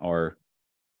Jotun are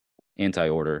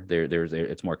anti-order.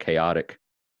 It's more chaotic.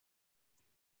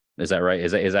 Is that right?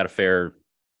 Is that a fair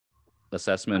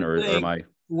assessment, or am I?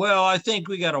 Well, I think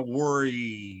we got to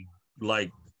worry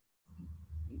like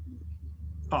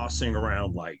tossing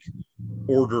around like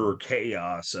order or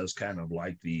chaos as kind of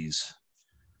like these,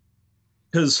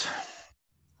 because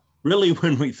really,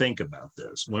 when we think about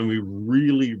this, when we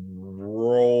really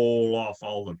roll off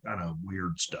all the kind of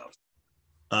weird stuff,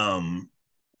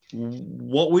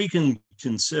 what we can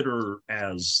consider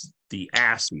as the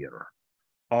Aesir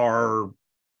are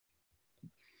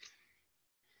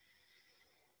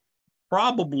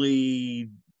probably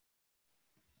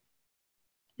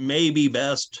maybe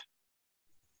best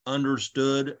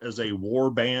understood as a war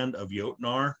band of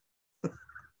Jotnar,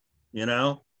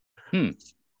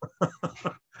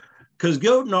 because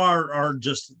Jotnar are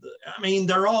just,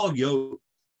 they're all Jotun,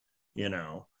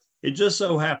 It just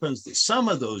so happens that some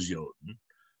of those Jotun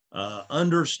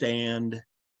understand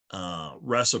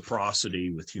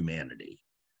reciprocity with humanity,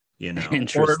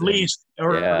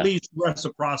 or at least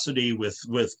reciprocity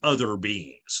with other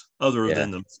beings other than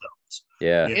themselves.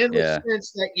 In the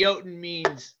sense that Jotun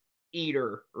means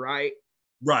eater, right?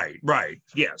 Right.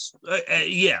 Yes.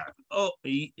 Yeah. Oh,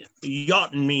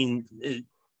 Jotun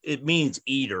it means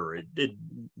eater.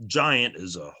 Giant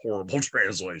is a horrible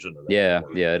translation of that. Yeah,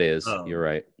 word. Yeah, it is. You're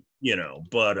right.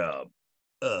 But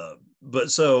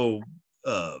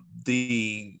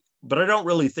I don't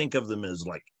really think of them as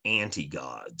like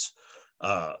anti-gods.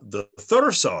 The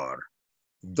Thursar,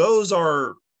 those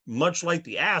are much like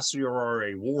the Aesir are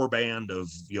a war band of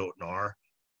Jotnar.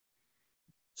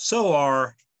 So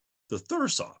are the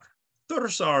Thursar.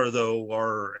 Thursar, though,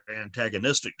 are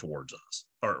antagonistic towards us,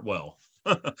 or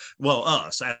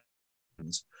us,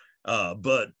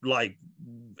 but like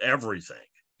everything,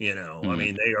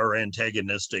 they are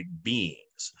antagonistic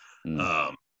beings, and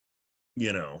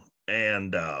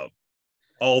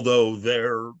although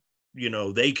they're,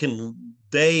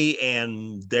 they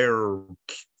and their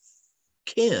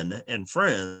kin and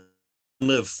friends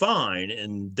live fine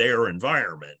in their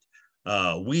environment.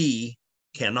 We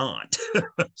cannot.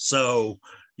 So,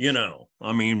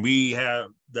 I mean, we have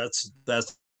that's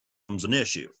an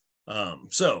issue.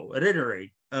 So at any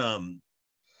rate,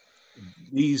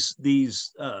 these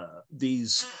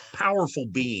powerful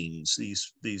beings,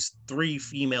 these three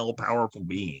female powerful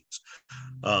beings,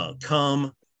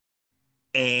 come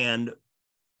and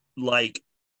like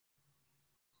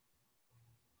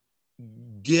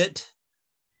get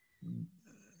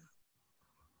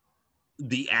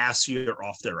the Aesir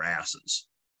off their asses.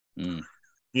 To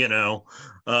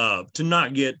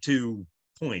not get too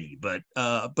pointy, but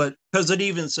because it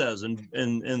even says in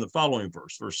the following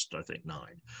verse I think 9,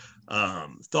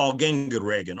 Thal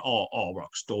Gengeregen all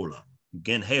Rockstola,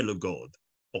 Gen Helugod,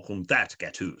 Okum that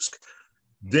Gatusk.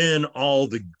 Then all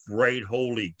the great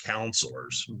holy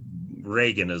counselors,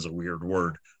 Reagan is a weird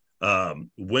word,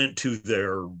 went to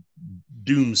their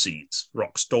doom seats,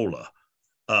 Rockstola,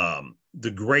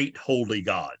 the great holy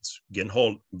gods, Gen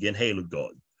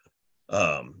Helugod,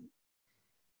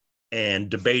 and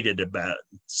debated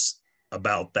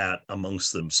about that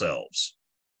amongst themselves,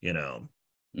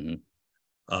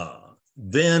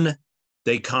 Then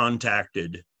they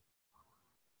contacted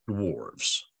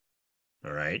dwarves.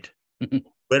 All right.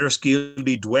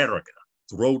 Verskildi dwerga,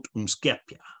 throat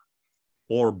skepia,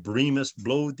 or brimus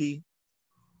blodi,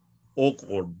 ok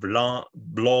or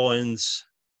bloens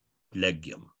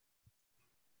legium.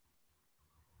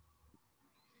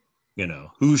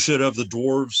 Who should of the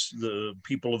dwarves, the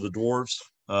people of the dwarves,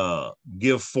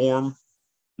 give form?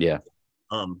 Yeah.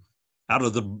 Out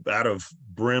of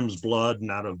Brim's blood and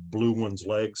out of Blue One's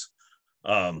legs.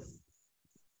 So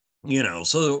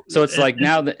it's like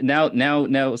now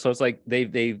so it's like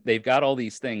they've got all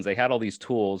these things. They had all these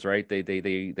tools, right?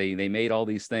 They made all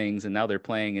these things, and now they're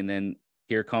playing, and then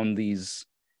here come these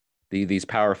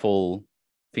powerful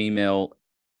female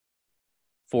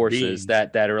forces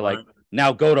that are like,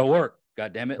 now go to work,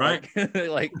 god damn it, right?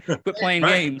 Like quit playing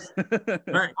games.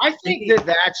 Right. I think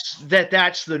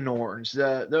that's the Norns.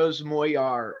 Those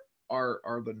Moyar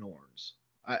are the Norns.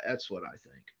 That's what I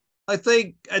think. I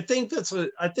think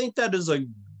that is a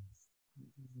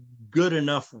good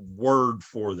enough word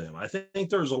for them. I think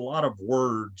there's a lot of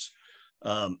words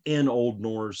in Old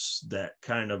Norse that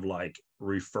kind of like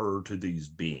refer to these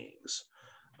beings.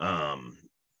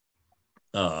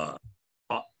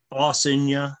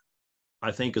 Ausinya,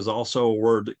 I think, is also a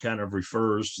word that kind of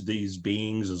refers to these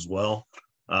beings as well,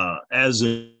 as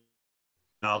in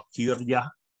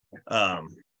Valkyria,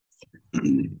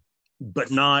 but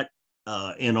not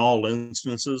in all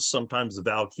instances. Sometimes the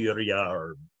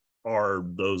Valkyria are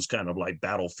those kind of like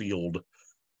battlefield,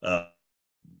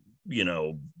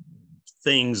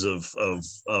 things of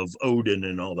Odin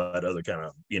and all that other kind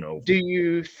of, Do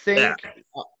you think?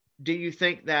 Do you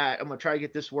think that I'm gonna try to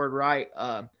get this word right?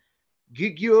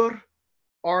 Gigur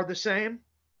are the same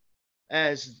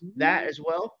as that as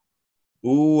well?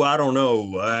 Ooh, I don't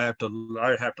know. I have to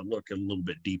look a little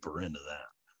bit deeper into that.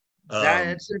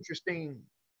 That's interesting.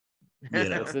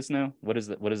 What's this now? What is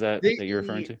that? What is that that you're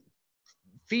referring to?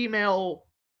 Female,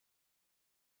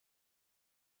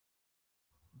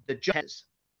 the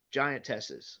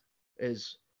giantesses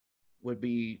would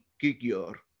be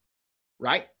Gigur,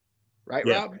 right? Right,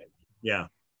 yeah. Rob? Yeah.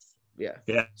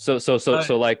 So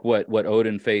like what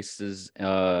Odin faces,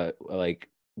 like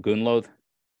Gunloth,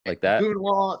 like that.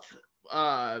 Gunloth,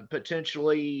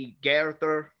 potentially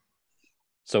Garther.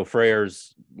 So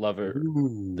Freyr's lover,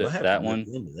 that one.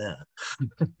 Into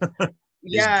that.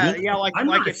 Yeah.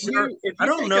 Like if sure. you I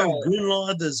don't know if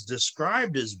Gunloth is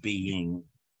described as being.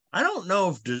 I don't know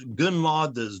if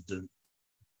Gunloth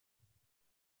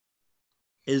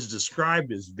is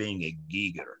described as being a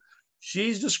Giger.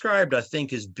 She's described, I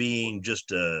think, as being just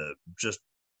the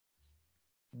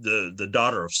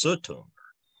daughter of Suttung,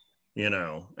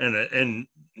 and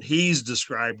he's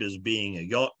described as being a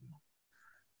Jotun,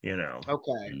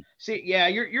 Okay. See, yeah,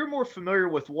 you're more familiar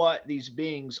with what these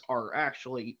beings are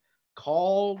actually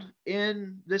called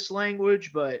in this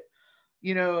language, but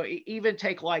even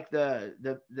take like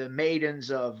the maidens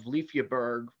of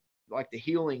Leafjaberg, like the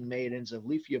healing maidens of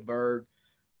Leafjaberg,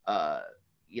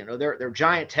 they're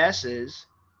giantesses,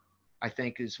 I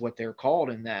think is what they're called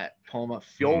in that poem of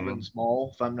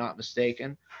Fjolvensmal, if I'm not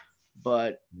mistaken.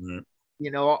 But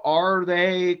are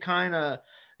they kind of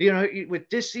with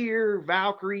Disir,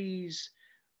 Valkyries,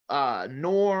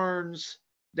 Norns,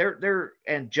 they're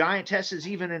and giantesses,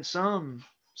 even in some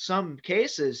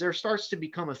cases, there starts to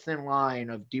become a thin line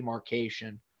of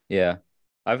demarcation. Yeah.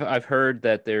 I've heard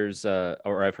that there's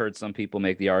or I've heard some people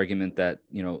make the argument that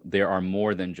there are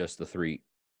more than just the three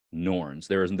Norns.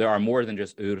 There are more than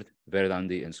just Urd,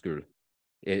 Verdandi, and Skrul.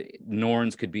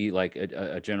 Norns could be like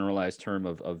a generalized term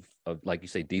of like you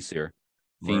say, Disir,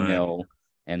 Right. female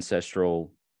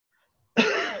ancestral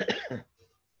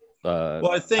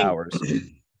Well, I think powers.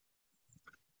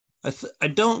 I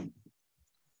don't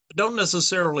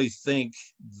necessarily think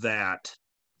that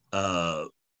Voluspa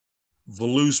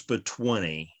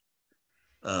 20.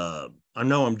 I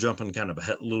know I'm jumping kind of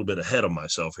a little bit ahead of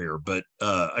myself here, but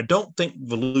I don't think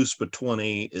Voluspa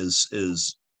 20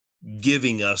 is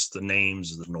giving us the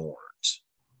names of the Norns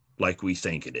like we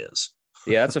think it is.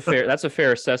 Yeah, that's a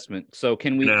fair assessment. So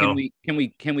can we You know?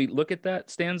 can we look at that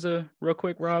stanza real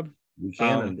quick, Rob? We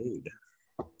can indeed.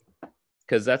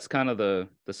 Because that's kind of the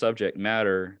subject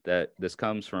matter that this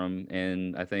comes from,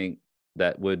 and I think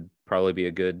that would probably be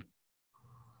a good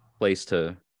place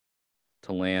to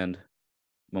land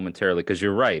momentarily. Because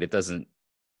you're right, it doesn't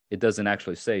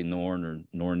actually say Norn or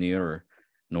Nornir or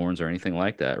Norns or anything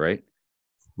like that, right?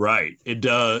 Right. It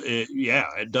does.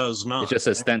 It does not. It just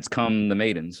says Thence come the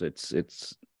maidens. It's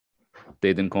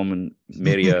they didn't come in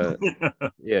Meria.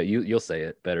 Yeah, you'll say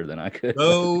it better than I could.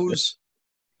 Those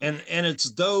and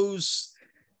it's those.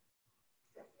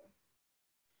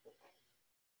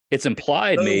 It's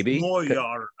implied, those maybe.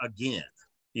 Moyar again.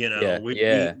 You know, Yeah, we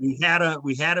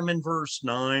had him in verse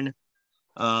 9.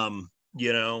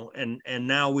 You know, and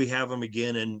now we have them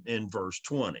again in verse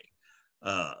 20.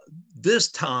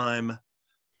 This time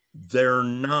they're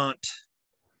not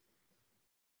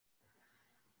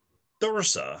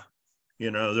Thursa,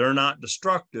 you know, they're not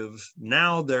destructive.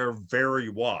 Now they're very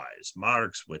wise.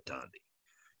 Marx Witandi,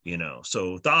 you know,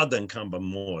 so Thaden Kamba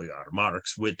Moyar,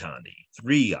 Marx Witandi,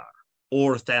 3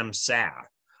 or Thamsa,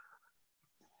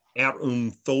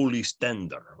 Tholi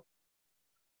Stender.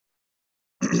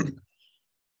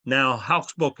 Now,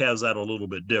 Hauksbok has that a little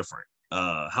bit different.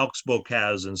 Hauksbok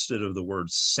has, instead of the word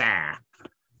sa,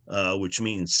 which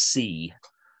means sea,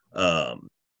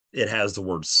 it has the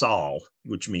word sal,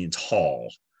 which means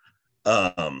hall,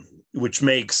 which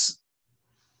makes,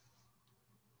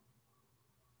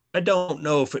 I don't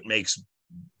know if it makes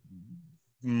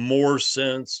more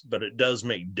sense, but it does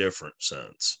make different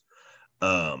sense.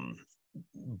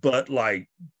 But like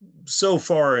so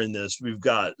far in this, we've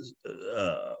got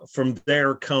from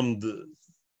there come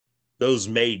those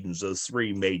maidens, those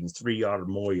 3 maidens, 3 Yar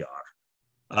Moyar,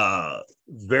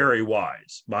 very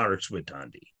wise, Marix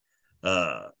Witandi,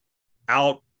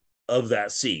 out of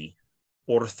that sea,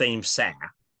 or Thame Sa,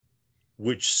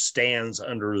 which stands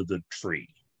under the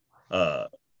tree, und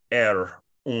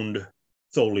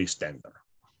Tholi Stender.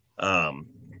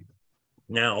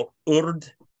 Now, Urd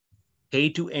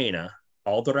Heitu Ena,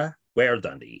 Aldra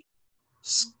Verdandi,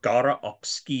 Skara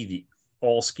Oxkidi,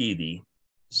 Allskidi,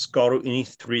 Skaru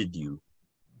Inithridu,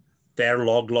 Fair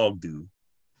Logdu,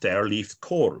 Fair Leaf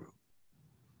Koru,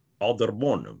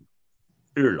 Alderbonum,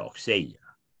 Urloch Seya.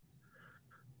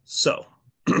 So,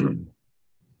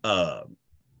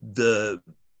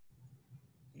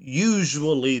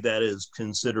 usually that is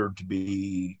considered to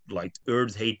be like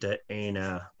Urd Heita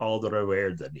Ena, Aldra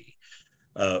Verdandi.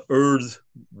 Urd,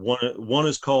 one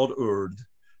is called Urd,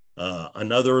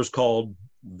 another is called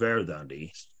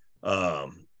Verdandi,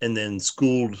 and then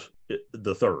Skuld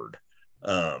the third.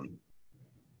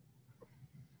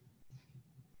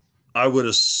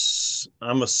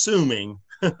 I'm assuming,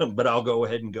 but I'll go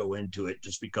ahead and go into it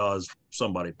just because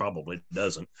somebody probably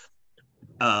doesn't.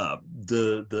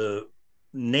 The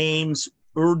names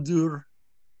Urdur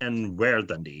and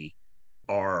Verdandi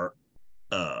are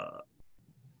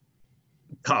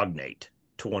cognate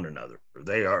to one another.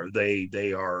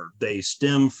 They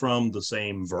stem from the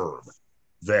same verb,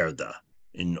 verda,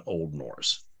 in Old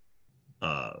Norse.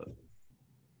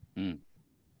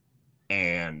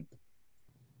 And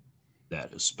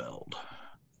that is spelled.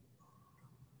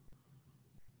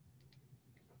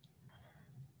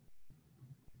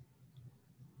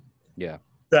 Yeah.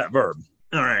 That verb.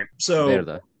 All right. So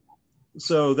verda.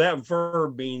 So that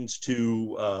verb means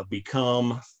to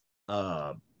become,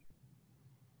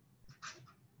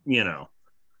 you know,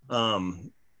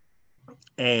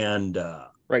 and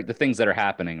right, the things that are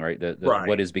happening, right? The right.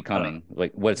 What is becoming,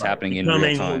 like what's happening becoming, in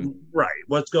real time. Right.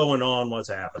 What's going on, what's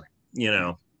happening, you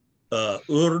know.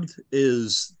 Urd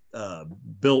is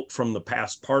built from the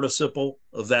past participle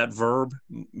of that verb,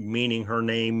 meaning her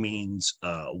name means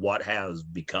what has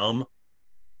become.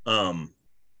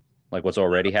 Like what's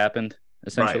already happened,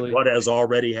 essentially. Right. What has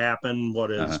already happened, what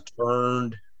has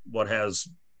turned, what has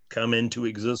come into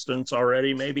existence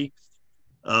already, maybe.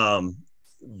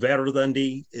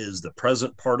 Verdandi is the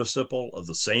present participle of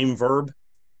the same verb.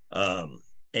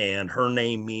 And her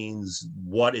name means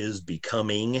what is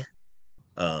becoming.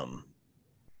 And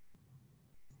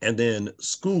then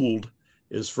Skuld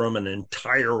is from an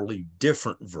entirely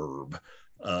different verb,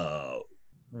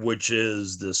 which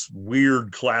is this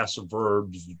weird class of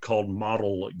verbs called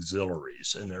modal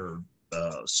auxiliaries. And they're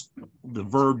the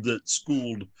verb that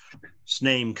schooled's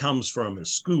name comes from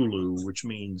is skulu, which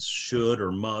means should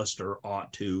or must or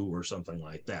ought to or something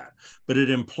like that. But it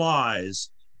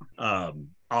implies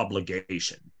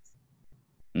obligation.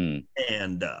 Mm.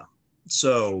 And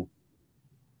so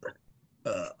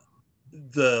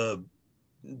the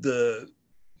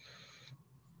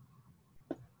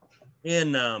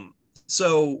in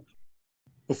so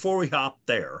before we hop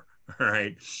there, all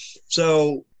right,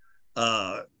 so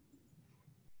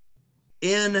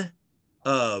in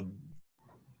the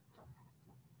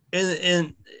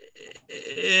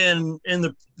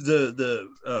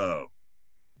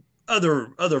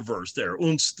other verse there,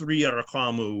 uns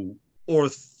triarchamu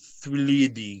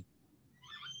orthlidi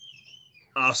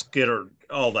asker,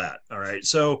 all that. All right.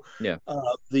 So Yeah.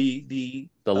 The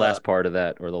last part of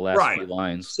that, or the last few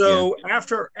lines. So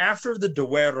after the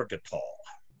Duergatal,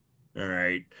 all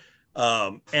right,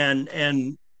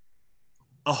 and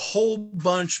a whole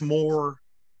bunch more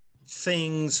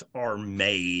things are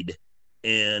made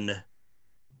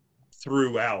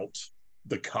throughout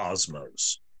the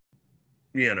cosmos.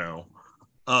 You know,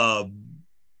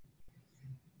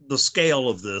 the scale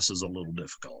of this is a little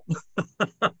difficult.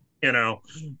 You know,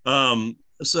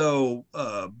 so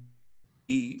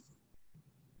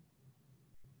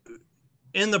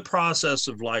in the process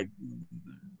of like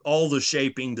all the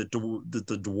shaping that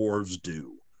the dwarves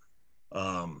do,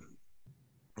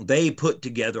 they put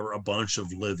together a bunch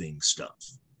of living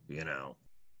stuff. You know,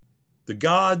 the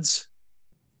gods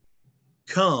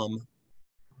come,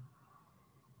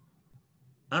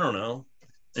 I don't know,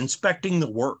 inspecting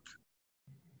the work,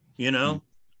 you know,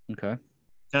 okay,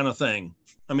 kind of thing.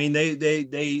 I mean, they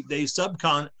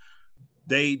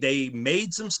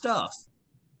made some stuff.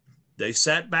 They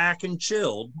sat back and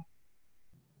chilled.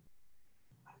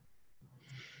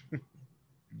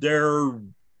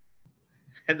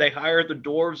 And they hired the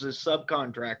dwarves as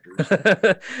subcontractors.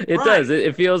 It right. does.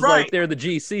 It feels right. like they're the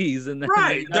GCs, and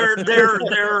right.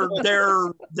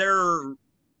 Their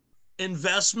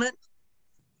investment,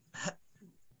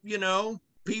 you know,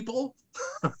 people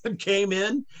came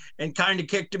in and kind of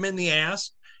kicked them in the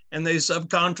ass, and they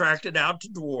subcontracted out to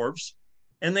dwarves,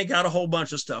 and they got a whole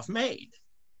bunch of stuff made.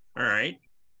 All right.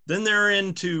 Then they're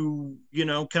into, you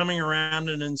know, coming around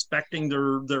and inspecting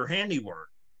their handiwork,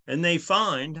 and they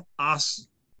find us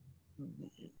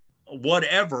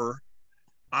whatever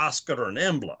Oscar and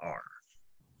Embla are.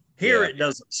 Here it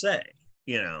doesn't say,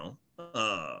 you know.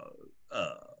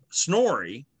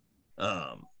 Snorri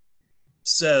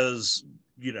says,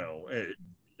 you know, it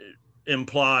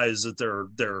implies that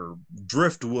they're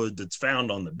driftwood that's found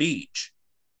on the beach.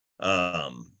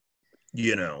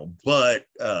 You know, but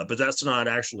that's not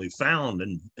actually found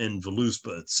in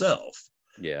Voluspa itself.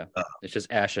 Yeah, it's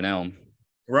just ash and elm.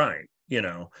 Right. You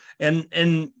know,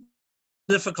 and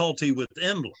difficulty with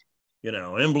Embla. You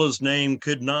know, Embla's name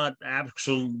could not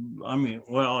actually, I mean,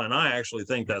 well, and I actually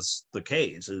think that's the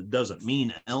case. It doesn't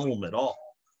mean elm at all,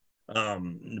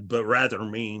 but rather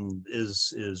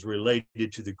is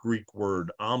related to the Greek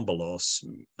word ambelos,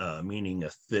 meaning a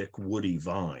thick woody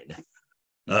vine.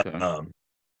 Okay.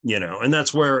 You know, and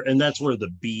that's where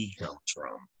the bee comes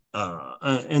from.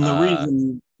 And the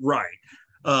reason, right.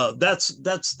 That's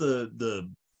the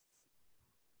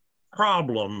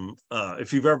problem,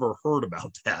 if you've ever heard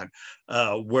about that,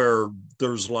 where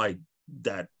there's like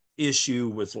that issue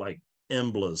with like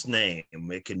Embla's name.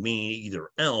 It can mean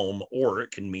either elm or it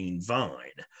can mean vine.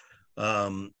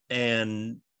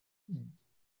 And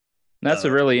that's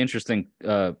a really interesting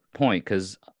point,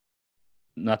 because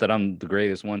not that I'm the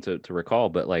greatest one to recall,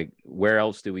 but like, where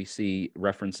else do we see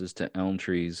references to elm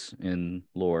trees in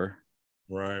lore?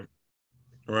 Right.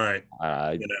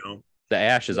 You know, the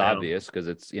ash is obvious because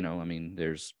it's, you know, I mean,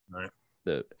 there's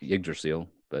the Yggdrasil,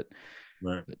 but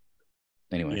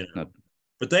anyway. You know.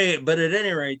 But at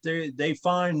any rate, they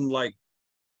find like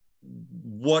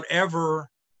whatever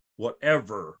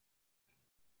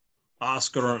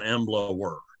Oscar and Embla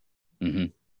were.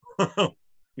 Mm-hmm.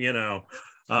 You know,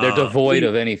 they're devoid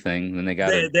of anything, and they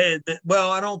got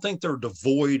well, I don't think they're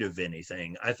devoid of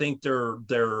anything. I think they're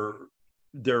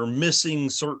missing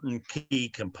certain key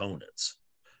components.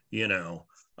 You know,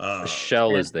 the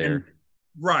shell is there.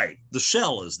 Right, the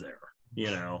shell is there.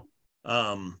 You know,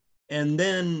 and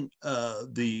then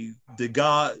the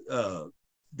god,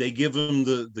 they give him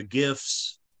the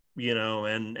gifts. You know,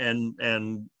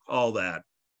 and all that.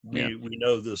 We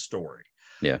know the story.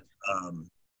 Yeah.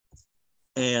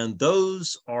 And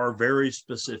those are very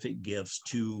specific gifts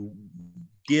to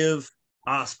give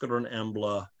Oscar and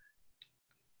Embla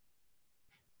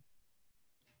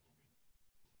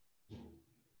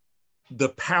the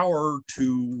power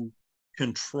to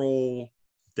control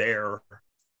their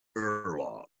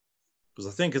Urlaw, because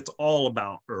I think it's all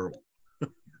about Urlaw.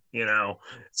 You know,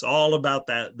 it's all about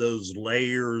those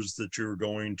layers that you're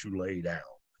going to lay down.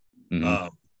 Mm-hmm.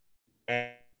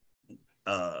 And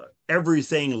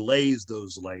everything lays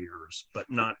those layers, but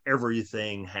not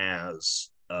everything has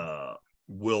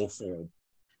willful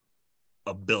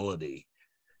ability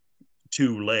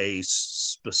to lay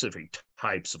specific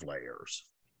types of layers,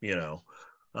 you know.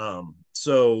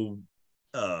 So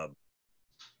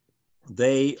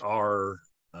they are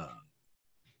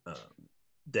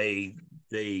they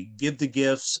give the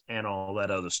gifts and all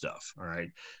that other stuff. All right.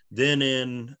 Then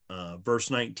in verse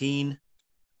 19,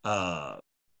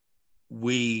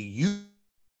 we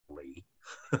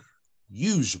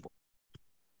usually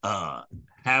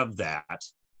have that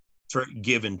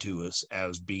given to us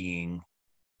as being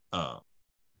a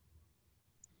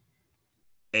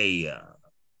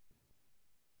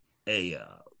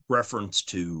reference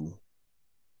to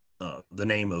the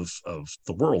name of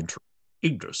the world tree,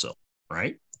 Yggdrasil,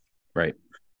 right? Right.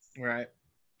 Right.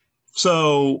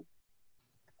 So,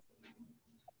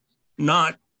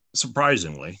 not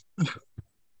surprisingly,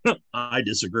 I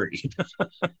disagree.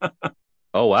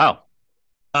 Oh, wow.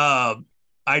 I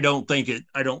don't think it's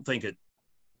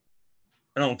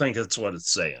what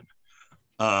it's saying.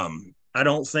 I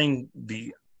don't think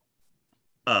the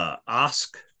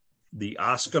Oscar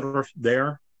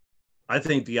there. I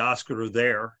think the Oscar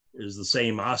there is the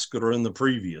same Oscar in the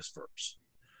previous verse,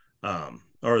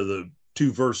 or the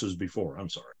two verses before. I'm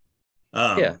sorry.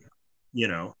 Yeah. You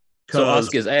know, So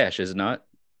Oscar is ash, is it not?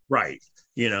 Right.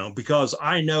 You know, because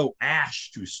I know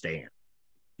ash to stand.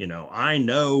 You know, I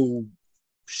know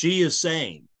she is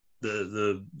saying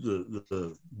the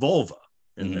vulva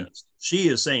in Mm-hmm. this. She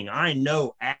is saying, I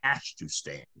know ash to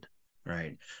stand.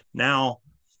 Right. Now,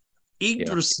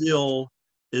 Yggdrasil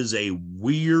is a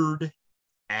weird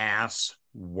ass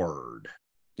word.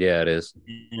 Yeah, it is.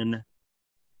 In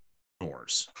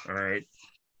Norse. All right.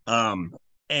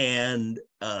 And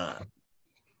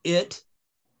it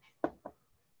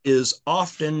is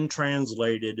often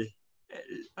translated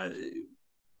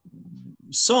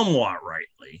somewhat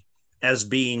rightly as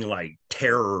being like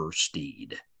terror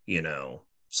steed, you know,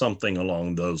 something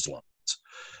along those lines.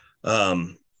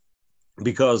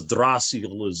 Because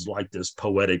Drasil is like this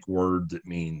poetic word that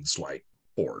means like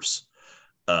horse.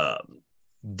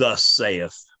 Thus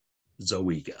saith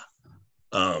Zoiga.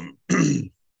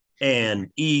 And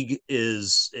Ig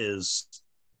is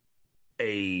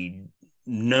a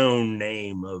known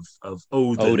name of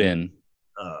Odin.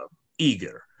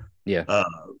 Eager. Yeah.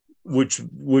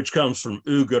 Which comes from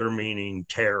Ugar, meaning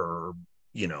terror,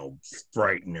 you know,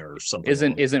 frighten or something.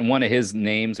 Isn't one of his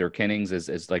names or kennings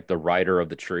is like the rider of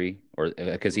the tree, or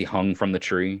because he hung from the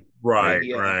tree? Right.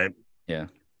 Yeah. Right. Yeah.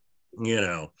 You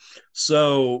know,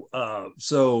 so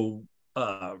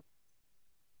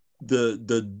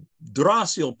the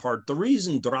Drasil part, the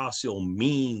reason Drasil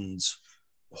means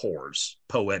horse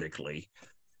poetically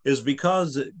is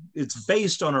because it's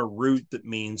based on a root that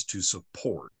means to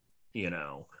support, you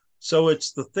know. So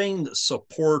it's the thing that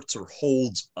supports or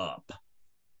holds up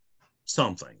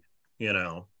something, you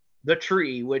know. The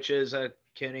tree, which is a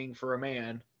kenning for a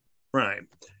man. Right.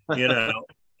 You know,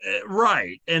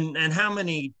 right. And how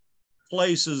many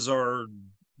places are,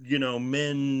 you know,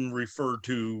 men referred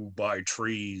to by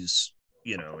trees,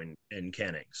 you know, in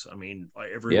kennings? I mean,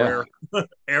 everywhere,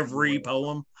 every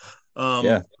poem.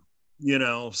 Yeah. You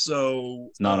know, so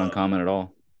It's not uncommon at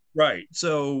all. Right.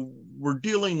 So we're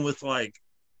dealing with like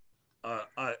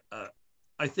I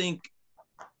think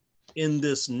in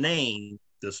this name,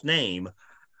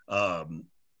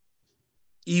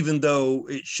 even though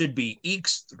it should be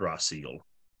Yggdrasil,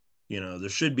 you know, there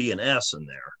should be an S in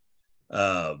there.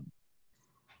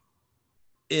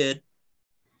 It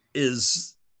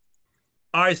is,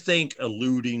 I think,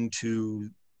 alluding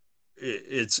to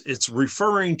it's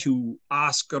referring to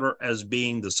Oscar as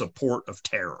being the support of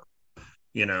terror.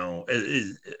 You know,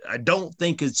 I don't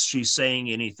think she's saying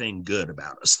anything good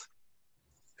about us.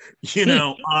 You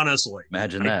know, honestly,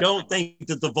 Imagine that. I don't think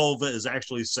that the vulva is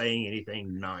actually saying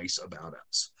anything nice about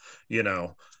us. You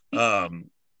know,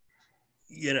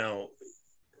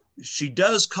 she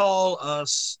does call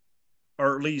us,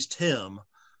 or at least him,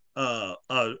 a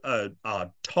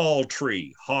tall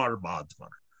tree, Harbadvar.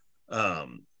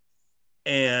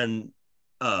 And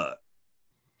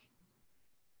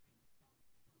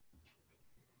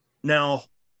now,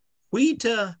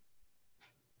 Huita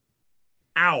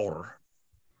Hour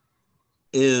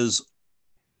is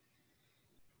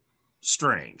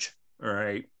strange. All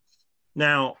right.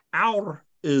 Now, our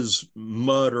is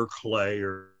mud or clay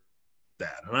or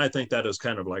that. And I think that is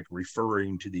kind of like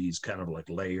referring to these kind of like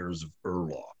layers of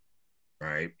Urlaw,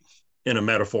 right? In a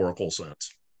metaphorical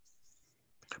sense.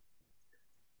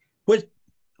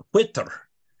 Whitter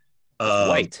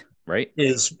white, right?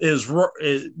 is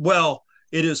well,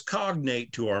 it is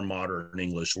cognate to our modern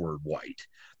English word white.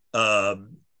 But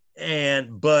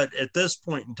at this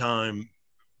point in time,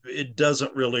 it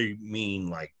doesn't really mean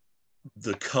like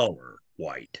the color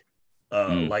white,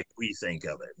 like we think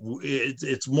of it.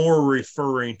 It's more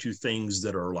referring to things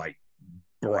that are like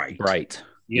bright,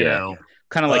 you know.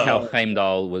 Kind of like how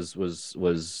Heimdall was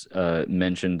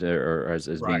mentioned or as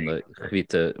being the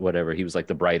Hvita, whatever. He was like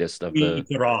the brightest of the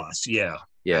Ross, yeah,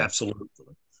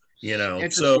 absolutely. You know,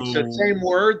 so same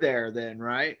word there then,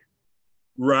 right?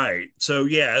 Right. So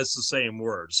yeah, it's the same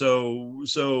word. So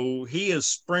he is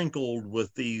sprinkled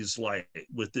with these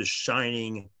with this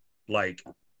shining like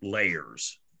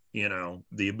layers, you know,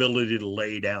 the ability to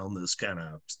lay down this kind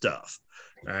of stuff.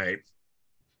 All right.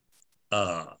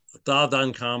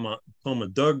 Thadan Kama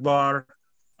Dugbar,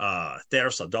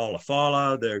 there's a dollar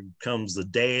falla, there comes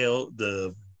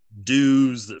the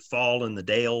dews that fall in the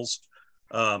dales.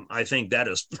 I think that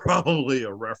is probably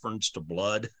a reference to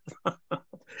blood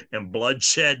and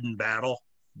bloodshed in battle,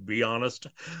 to be honest.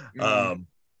 So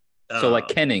like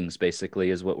kennings basically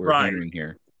is what we're hearing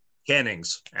here.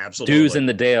 Kennings, absolutely. Dews in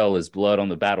the dale is blood on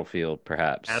the battlefield,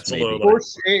 perhaps. Absolutely. Maybe. Of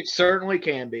course, it certainly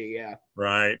can be, yeah.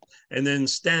 Right. And then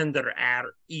Stander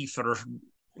Ifer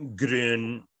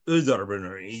Grün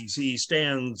Uderbrenner. He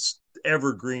stands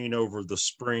evergreen over the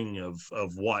spring of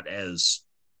what has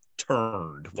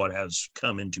turned, what has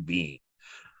come into being.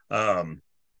 And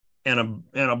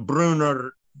a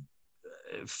Brunner,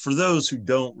 for those who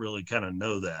don't really kind of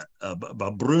know that,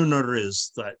 but Brunner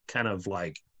is that kind of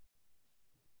like,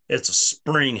 it's a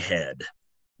spring head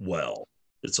well.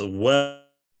 It's a well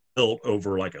built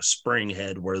over like a spring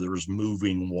head where there's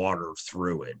moving water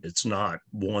through it. It's not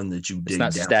one that you dig down.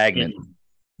 It's not stagnant.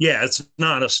 Yeah, it's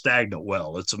not a stagnant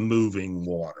well. It's a moving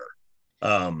water.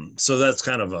 So that's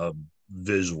kind of a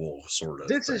visual sort of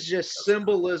this thing. Is just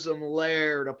symbolism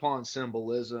layered upon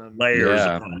symbolism. Layers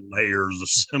upon layers of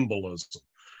symbolism,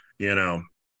 you know.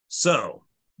 So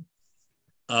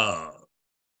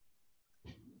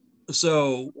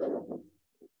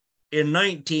in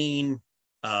 19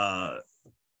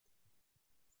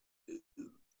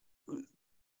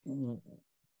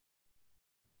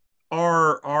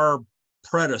 our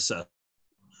predecessors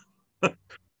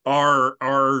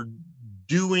are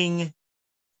doing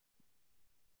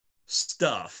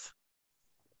stuff.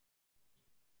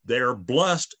 They're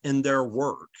blessed in their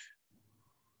work.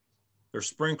 They're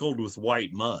sprinkled with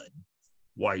white mud.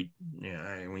 White,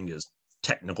 yeah, we can get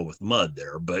technical with mud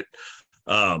there, but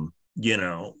you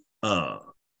know,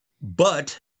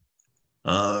 but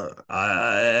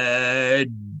I,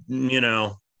 you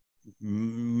know,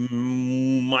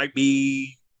 might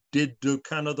be did do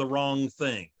kind of the wrong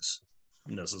things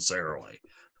necessarily.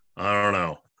 I don't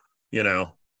know, you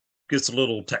know, gets a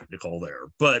little technical there,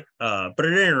 but at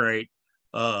any rate,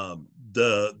 the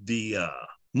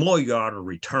Moyar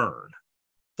return.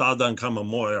 Tadan kama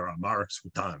Moyar marks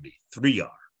Utami 3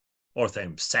 or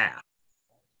them sap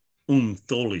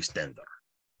tholi stender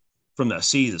from that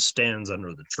sea that stands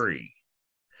under the tree.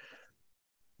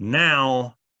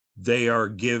 Now they are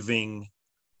giving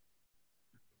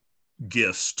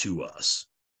gifts to us.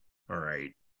 All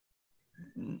right.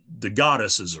 The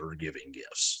goddesses are giving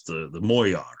gifts. The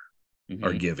Moyar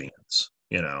are giving us,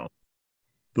 you know.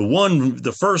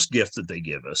 The first gift that they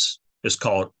give us is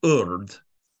called Urd.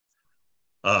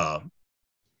 And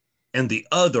the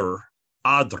other,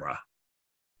 Adra,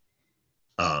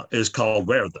 is called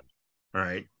Verden. All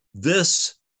right.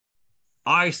 This,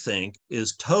 I think,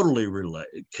 is totally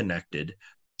connected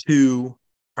to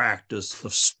practice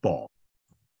of spell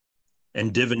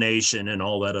and divination and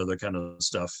all that other kind of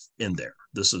stuff in there.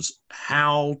 This is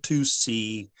how to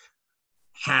see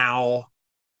how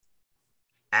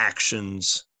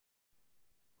actions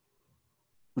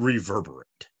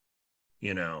reverberate,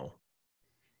 you know.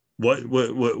 What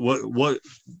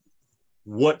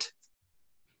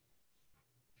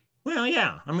well,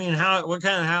 yeah, I mean,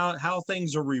 how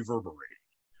things are reverberating.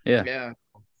 Yeah.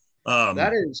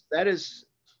 That is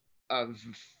a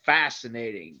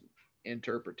fascinating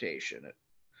interpretation.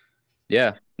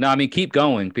 Yeah. No, I mean, keep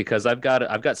going, because I've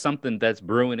got something that's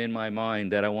brewing in my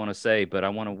mind that I want to say, but I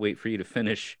want to wait for you to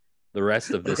finish the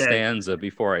rest of the stanza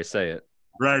before I say it.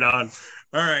 Right on.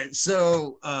 All right.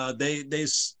 So they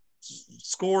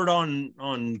scored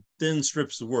on thin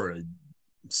strips of wood,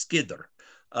 skidder.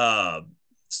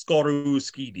 skoru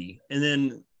skidi, and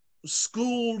then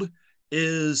schooled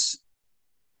is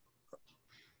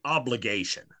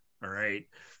obligation. All right,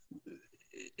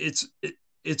 it's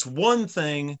one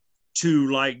thing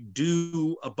to like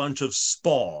do a bunch of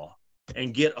spa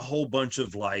and get a whole bunch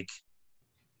of like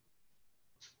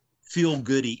feel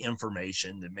goody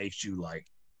information that makes you like,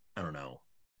 I don't know,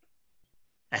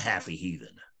 a happy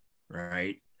heathen,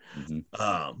 right?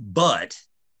 But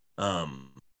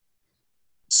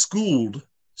schooled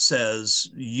says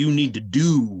you need to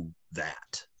do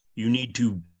that. You need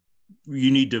to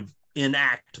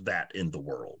enact that in the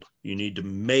world. You need to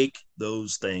make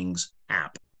those things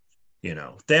happen. You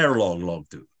know, they're long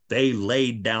through. They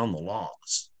laid down the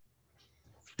laws.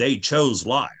 They chose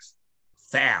life.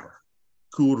 Fair,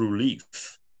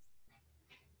 kurulif.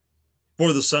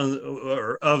 For the son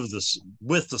or of this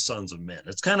with the sons of men.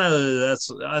 It's kind of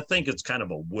I think it's kind of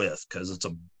a with because it's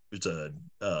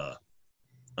a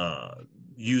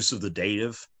use of the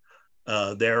dative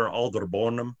there,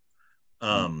 alderbornum.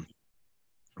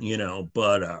 You know,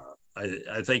 but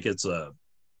I think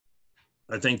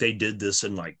I think they did this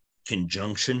in like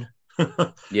conjunction,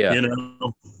 Yeah. you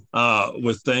know,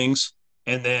 with things.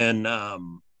 And then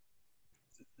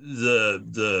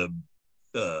the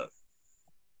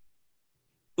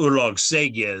Urlog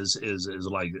Seges is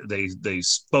like they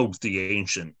spoke the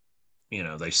ancient, you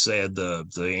know, they said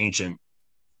the ancient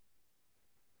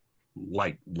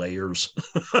like layers.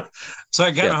 So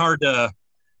kind of hard to,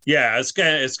 yeah, it's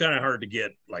kind of hard to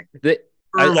get like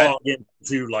Urlog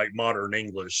into like modern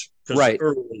English because right.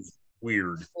 is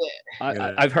weird.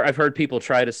 I've heard people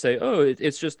try to say, oh,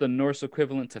 it's just the Norse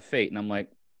equivalent to fate, and I'm like,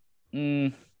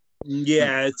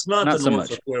 yeah, it's not the so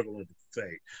Norse much equivalent to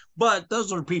fate. But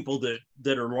those are people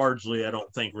that are largely, I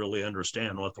don't think, really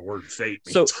understand what the word fate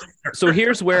means. So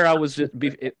here's where I was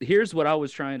here's what I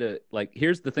was trying to like.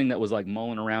 Here's the thing that was like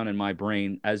mulling around in my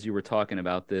brain as you were talking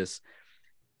about this.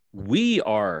 We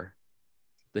are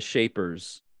the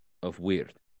shapers of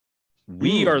weird.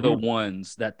 We are the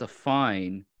ones that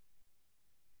define.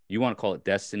 You want to call it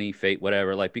destiny, fate,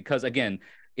 whatever. Like, because again,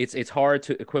 it's hard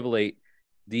to equivalate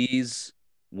these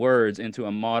words into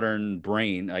a modern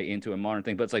brain, into a modern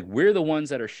thing. But it's like we're the ones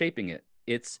that are shaping it.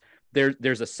 It's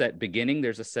there's a set beginning,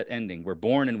 there's a set ending. We're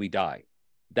born and we die.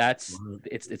 That's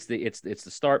it's the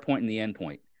start point and the end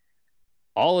point.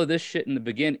 All of this shit in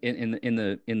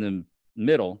the in the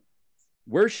middle,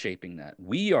 we're shaping that.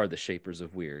 We are the shapers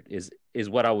of weird. Is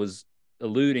what I was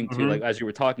alluding to, like as you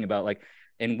were talking about, like,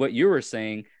 and what you were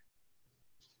saying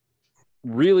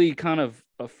really kind of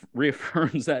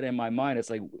reaffirms that in my mind. It's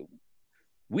like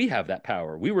we have that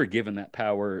power. We were given that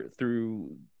power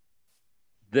through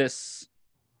this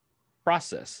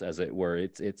process, as it were.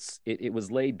 It was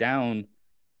laid down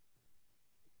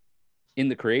in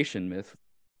the creation myth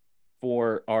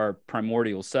for our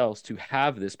primordial selves to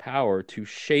have this power to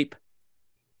shape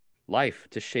life,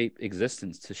 to shape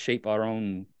existence, to shape our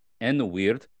own and the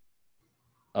weird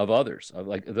of others, of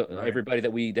like everybody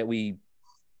that we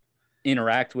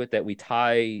interact with, that we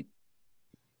tie,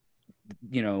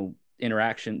 you know,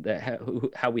 interaction, that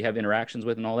how we have interactions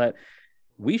with and all that,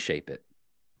 we shape it.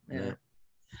 Yeah.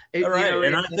 All right,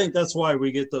 and I think that's why we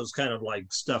get those kind of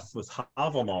like stuff with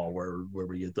Havamal, where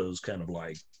we get those kind of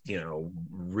like, you know,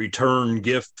 return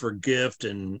gift for gift,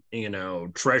 and, you know,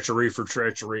 treachery for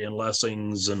treachery, and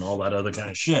blessings and all that other kind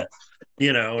of shit,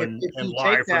 you know, and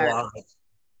lie for lie.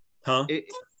 Huh?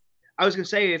 I was gonna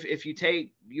say, if you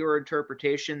take your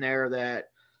interpretation there, that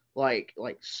like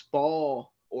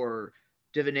spell or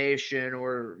divination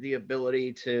or the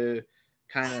ability to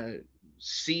kind of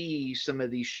see some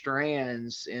of these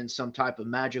strands in some type of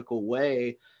magical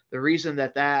way, the reason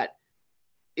that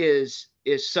is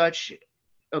such,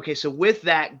 okay, so with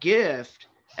that gift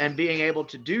and being able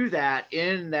to do that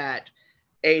in that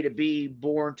A to B,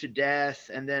 born to death,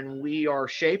 and then we are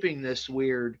shaping this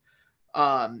weird,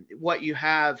 what you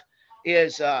have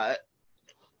is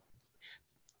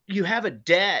you have a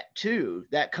debt too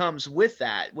that comes with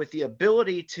that, with the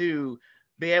ability to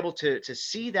be able to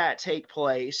see that take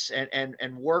place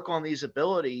and work on these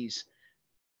abilities.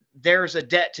 There's a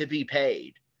debt to be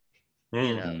paid,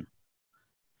 you know.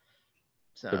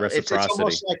 So the reciprocity. It's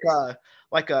almost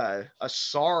like a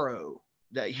sorrow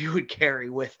that you would carry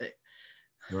with it.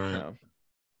 Right.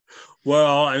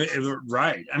 Well, I mean,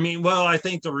 right. I mean, well, I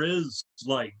think there is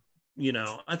like, you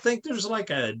know, I think there's like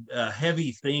a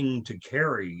heavy thing to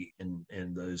carry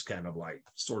in those kind of like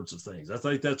sorts of things. I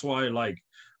think that's why like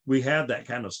we have that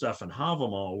kind of stuff in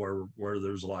Havamal where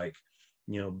there's like,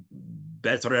 you know,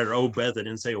 better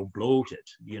than say bloated,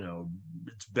 you know,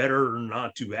 it's better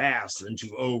not to ask than to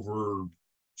over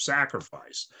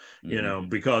sacrifice,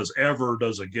 because ever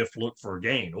does a gift look for a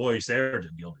gain. Always there to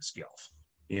deal this gift.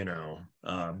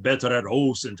 Better at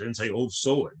oath and say, oh,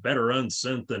 so it better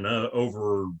unsent than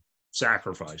over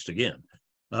sacrificed again.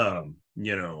 And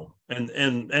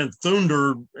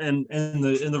thunder, and in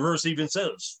the verse even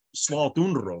says, slaw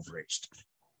thunder overreached.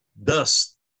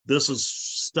 Thus, this is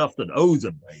stuff that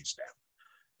Odin lays down,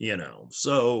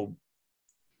 so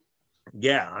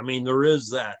yeah, I mean, there is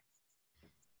that.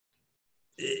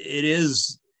 It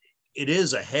is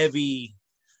a heavy,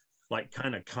 like,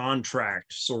 kind of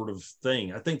contract sort of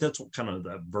thing. I think that's what kind of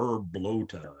that verb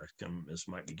blota. This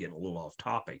might be getting a little off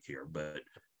topic here, but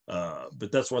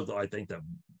that's what I think that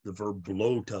the verb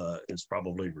blota is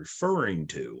probably referring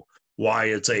to. Why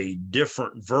it's a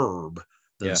different verb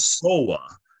than soa,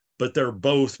 but they're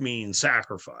both mean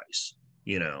sacrifice.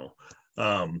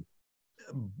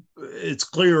 It's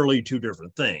clearly two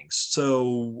different things.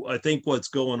 So I think what's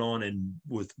going on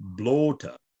with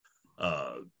blota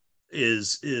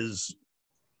is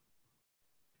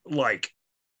like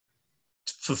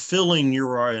fulfilling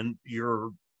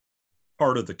your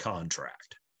part of the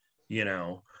contract.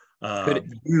 You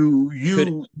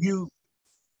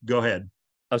go ahead.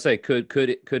 I'll say, could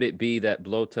it be that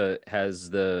blota has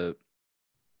the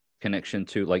connection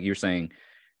to, like you're saying,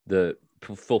 the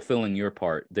fulfilling your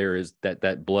part? There is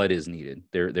that blood is needed.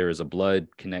 There is a blood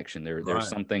connection. There's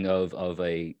something of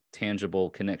a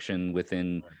tangible connection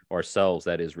within ourselves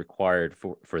that is required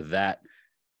for that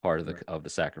part of the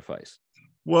sacrifice.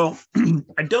 Well,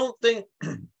 I don't think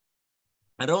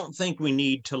we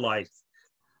need to like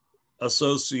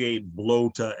associate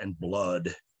blota and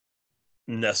blood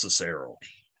necessarily.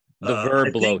 The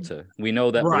verb blota. We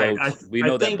know that bloat.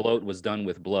 Bloat was done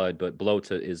with blood, but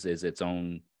blota is its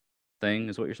own thing,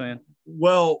 is what you're saying?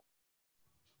 Well,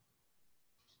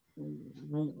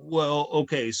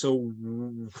 okay. So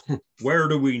where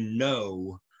do we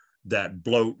know that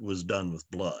bloat was done with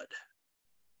blood?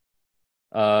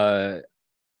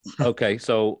 Okay,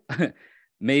 so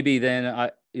maybe then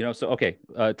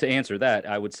to answer that,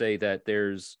 I would say that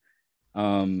there's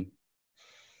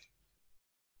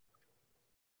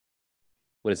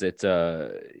what is it?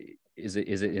 Is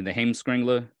it in the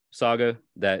Heimskringla saga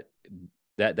that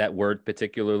word,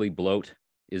 particularly bloat,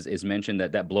 is mentioned,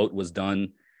 that bloat was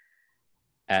done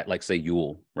at, like, say,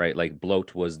 Yule, right? Like,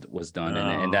 bloat was done,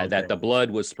 and that the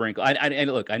blood was sprinkled.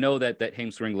 And look, I know that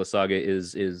Heimskringla saga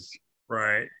is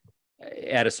right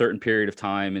at a certain period of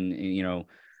time, and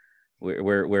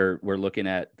we're looking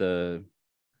at the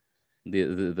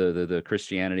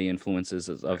Christianity influences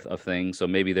of things. So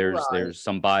maybe there's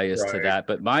some bias to that.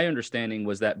 But my understanding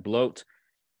was that bloat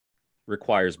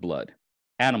requires blood.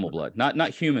 Animal blood, not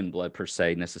human blood per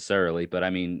se necessarily, but I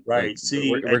mean, right.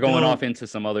 See, we're going off into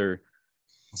some other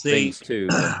things too.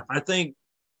 I think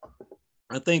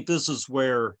this is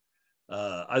where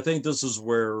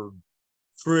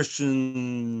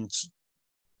Christians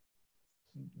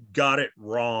got it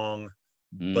wrong,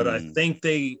 but I think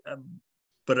they,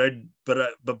 but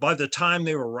by the time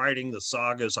they were writing the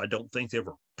sagas, I don't think they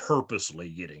were purposely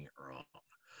getting it wrong.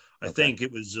 I think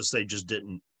it was just they just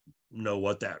didn't know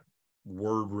what that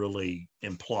word really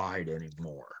implied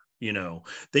anymore.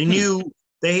 They knew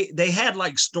they had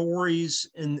like stories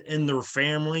in their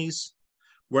families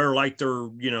where, like, their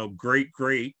great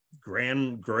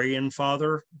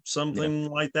grandfather, something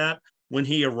like that, when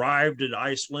he arrived at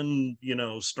Iceland,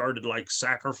 started like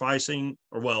sacrificing,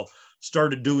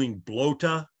 started doing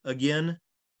blota again,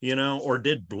 or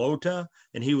did blota,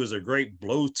 and he was a great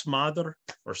bloatsmother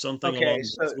or something along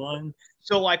those lines.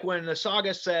 So, like, when the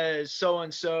saga says so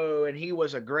and so, and he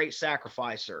was a great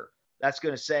sacrificer, that's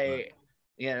going to say,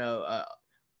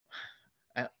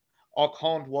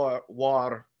 Alcond war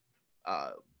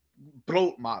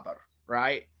bloatmother,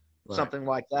 right? Something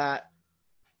like that.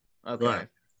 Okay.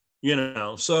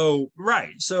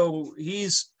 Right. So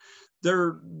he's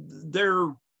they're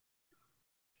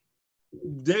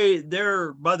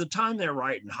by the time they're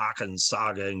writing Hakon's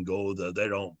saga and Goda, they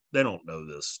don't know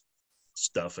this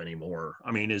stuff anymore.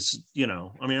 I mean, it's I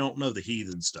don't know the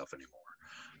heathen stuff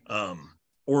anymore,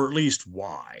 or at least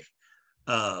why.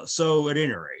 So at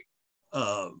any rate,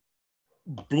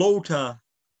 blota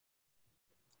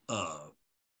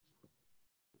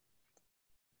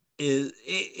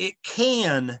it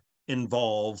can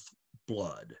involve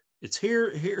blood.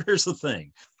 Here's the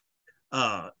thing.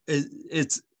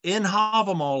 It's in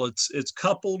Havamal, it's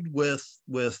coupled with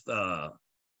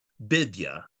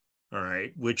bidya, all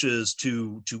right, which is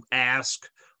to ask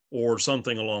or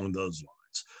something along those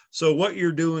lines. So what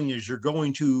you're doing is you're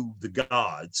going to the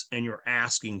gods and you're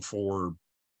asking for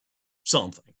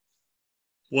something,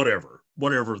 whatever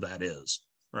that is,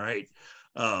 right?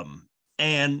 And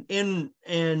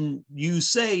you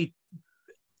say,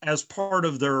 as part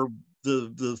of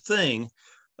the thing,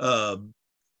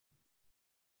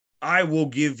 I will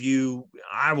give you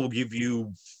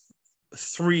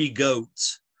 3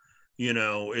 goats,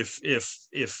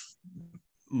 if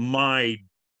my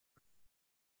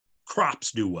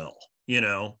crops do well,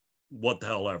 what the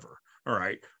hell ever. All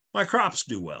right, my crops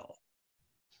do well.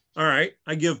 All right,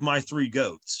 I give my 3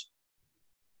 goats.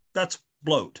 That's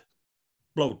blota.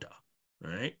 All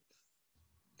right.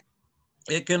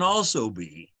 It can also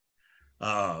be,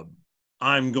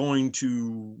 I'm going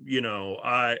to,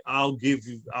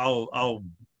 I'll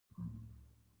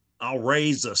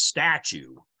raise a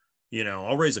statue,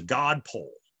 I'll raise a god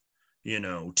pole,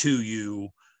 to you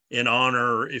in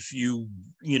honor, if you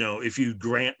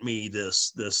grant me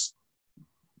this,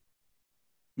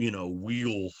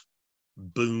 wheel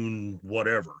boon,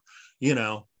 whatever,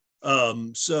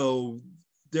 so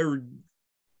there,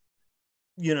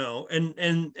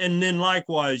 and then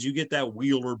likewise you get that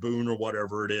wheel or boon or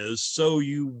whatever it is, so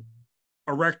you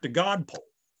erect a god pole,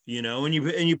 and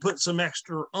you put some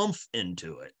extra oomph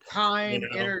into it, time,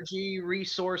 energy,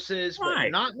 resources,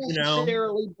 right, but not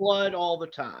necessarily blood all the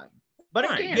time. But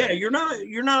right. again, Yeah, you're not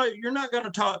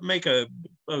going to make a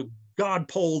god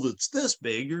pole that's this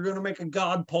big. You're going to make a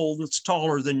god pole that's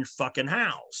taller than your fucking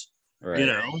house,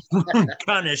 Right.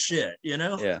 kind of shit,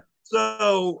 Yeah.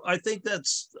 So I think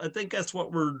that's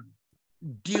what we're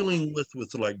dealing with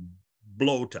like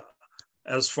blota,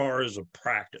 as far as a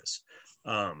practice.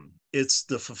 It's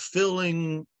the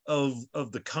fulfilling of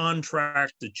the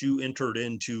contract that you entered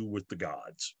into with the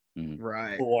gods.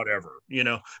 Right. Or whatever,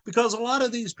 because a lot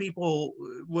of these people,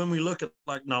 when we look at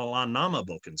like Nama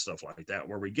book and stuff like that,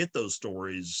 where we get those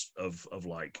stories of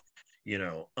like,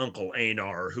 Uncle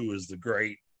Einar, who is the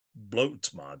great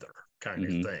bloat's mother kind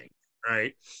of thing,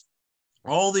 right?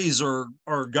 All these are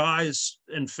guys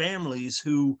and families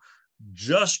who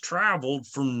just traveled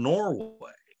from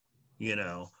Norway,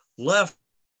 left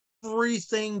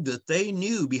everything that they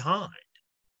knew behind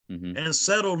and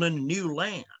settled in a new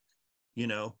land.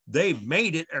 They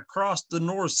made it across the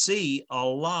North Sea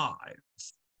alive.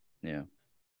 Yeah.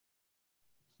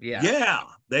 Yeah.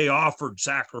 They offered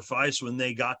sacrifice when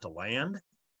they got to land.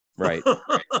 Right.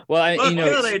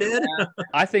 Well, they did.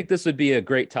 I think this would be a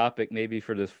great topic, maybe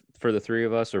for the 3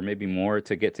 of us, or maybe more,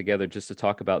 to get together just to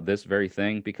talk about this very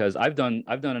thing, because I've done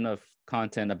enough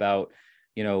content about,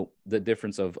 the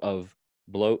difference of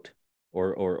bloat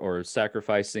or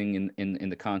sacrificing in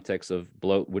the context of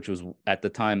bloat, which was at the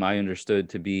time I understood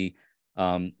to be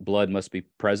blood must be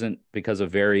present because of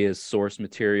various source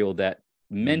material that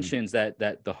mentions that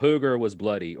the hugger was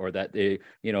bloody, or that the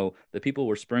people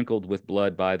were sprinkled with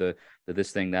blood by the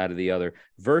this thing, that, or the other,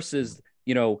 versus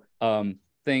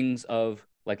things of,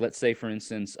 like, let's say for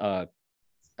instance the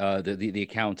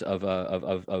account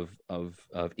of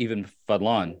even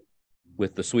Fadlan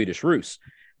with the Swedish Rus,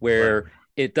 where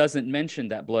it doesn't mention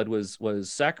that blood was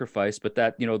sacrificed, but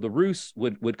that the Rus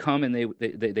would come, and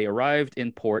they arrived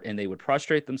in port, and they would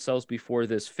prostrate themselves before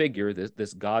this figure,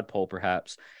 this god pole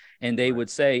perhaps, and they would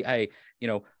say, hey,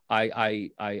 I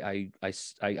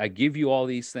give you all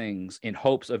these things in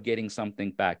hopes of getting something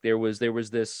back. There was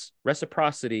this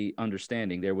reciprocity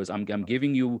understanding. There was, I'm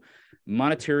giving you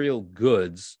monetary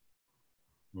goods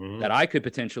that I could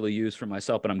potentially use for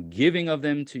myself, but I'm giving of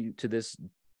them to this,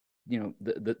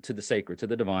 to the sacred, to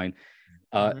the divine.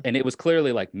 And it was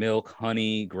clearly like milk,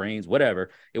 honey, grains,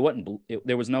 whatever. It wasn't,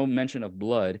 there was no mention of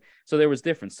blood. So there was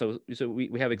difference. So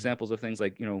we have examples of things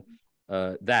like,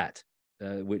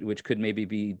 which could maybe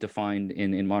be defined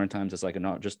in modern times as like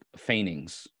not just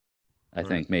feignings, I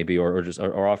think, maybe, or just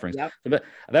or offerings. Yep. But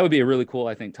that would be a really cool,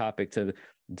 I think, topic to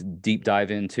deep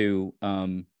dive into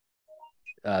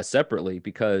separately,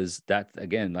 because that,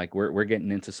 again, like we're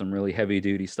getting into some really heavy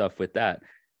duty stuff with that.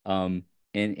 And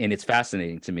it's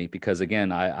fascinating to me because,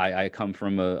 again, I come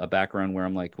from a background where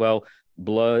I'm like, well,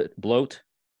 bloat,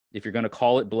 if you're going to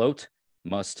call it bloat,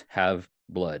 must have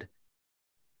blood.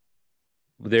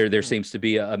 There seems to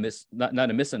be not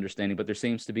a misunderstanding, but there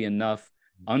seems to be enough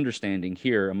understanding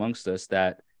here amongst us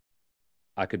that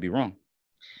I could be wrong,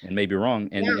 and maybe wrong,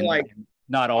 and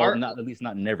not at least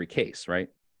not in every case, right?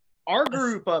 Our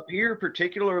group up here,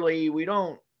 particularly, we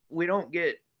don't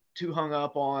get too hung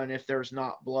up on if there's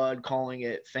not blood, calling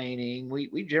it feigning.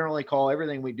 We generally call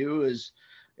everything we do is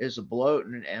a bloat,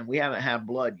 and we haven't had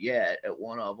blood yet at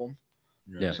one of them.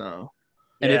 Yeah. So,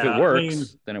 and if it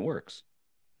works, then it works.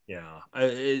 Yeah,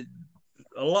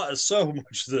 so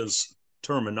much of this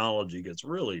terminology gets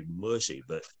really mushy,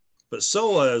 but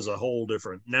SOA is a whole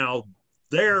different. Now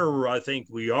there, I think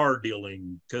we are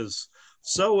dealing, because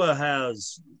SOA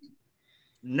has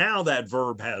now that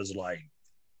verb has like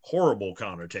horrible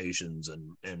connotations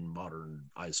in modern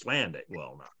Icelandic.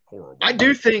 Well, not horrible. I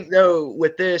do think though,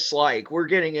 with this, like we're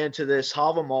getting into this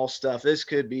Havamal stuff, this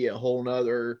could be a whole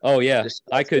nother. Oh yeah,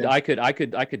 discussion. I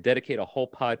could dedicate a whole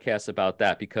podcast about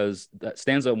that, because that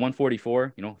stanza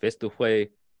 144, vestuhue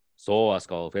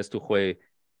soaskal, vestuhue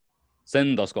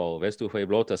sendaskal, vestuhue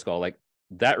blotaskal, like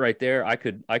that right there, I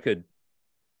could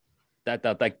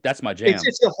that like that's my jam.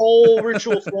 It's a whole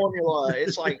ritual formula.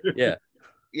 It's like yeah.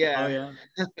 Yeah. Oh yeah.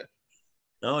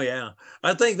 Oh yeah.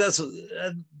 I think that's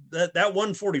that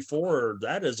 144,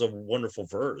 that is a wonderful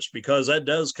verse, because that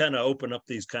does kind of open up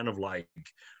these kind of like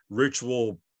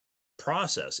ritual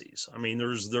processes. I mean,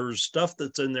 there's stuff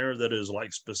that's in there that is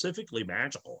like specifically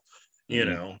magical, you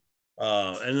know,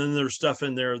 and then there's stuff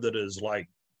in there that is like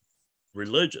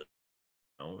religious.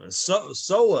 And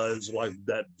soa is like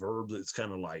that verb that's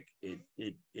kind of like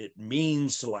it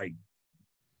means to like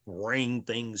bring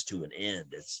things to an end.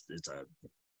 It's a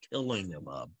killing them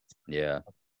up. Yeah.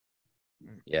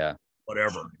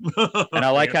 Whatever. And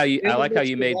I like how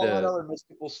you made the other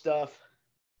mystical stuff.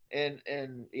 And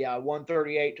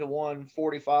 138 to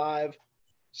 145.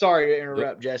 Sorry to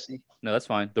interrupt, Jesse. No, that's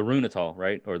fine. The Runetal,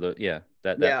 right? Or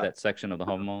that section of the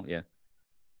Havamal. Yeah.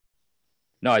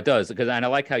 No, it does, and I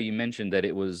like how you mentioned that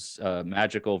it was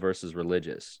magical versus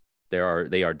religious. They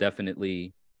are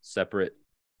definitely separate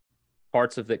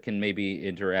parts of that can maybe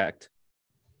interact,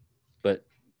 but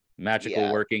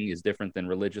magical working is different than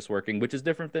religious working, which is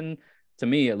different than, to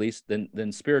me at least,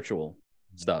 than spiritual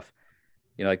stuff.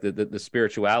 Like the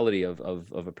spirituality of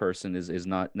a person is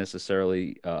not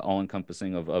necessarily all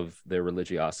encompassing of their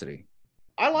religiosity.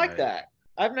 I like that.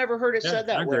 I've never heard it said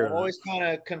that way. I've always kind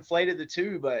of conflated the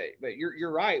two, but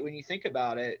you're right when you think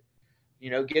about it.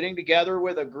 Getting together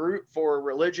with a group for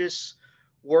religious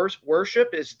worship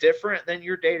is different than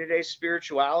your day-to-day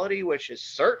spirituality, which is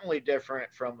certainly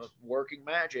different from working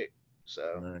magic.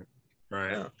 So,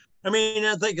 right. Yeah. I mean,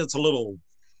 I think it's a little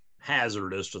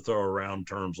hazardous to throw around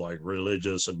terms like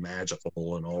religious and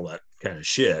magical and all that kind of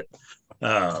shit,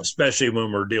 especially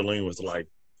when we're dealing with like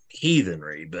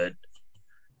heathenry. But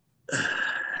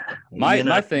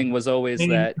my thing was always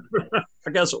that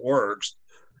I guess it works.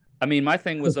 I mean, my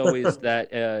thing was always that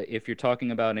if you're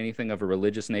talking about anything of a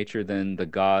religious nature, then the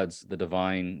gods, the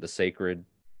divine, the sacred,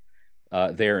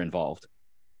 they're involved.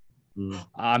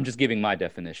 I'm just giving my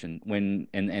definition.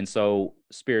 And so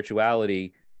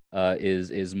spirituality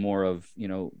is more of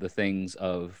the things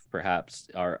of perhaps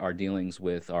our dealings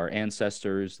with our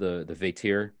ancestors, the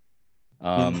Vetir,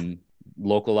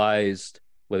 localized,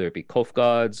 whether it be Kof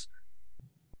gods,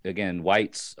 again,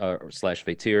 whites slash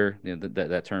Vetir,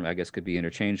 that term I guess could be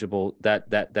interchangeable.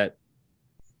 That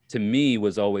to me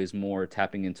was always more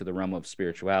tapping into the realm of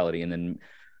spirituality, and then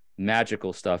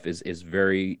magical stuff is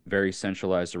very, very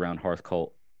centralized around hearth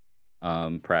cult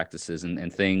practices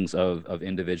and things of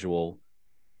individual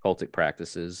cultic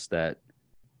practices that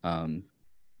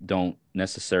don't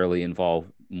necessarily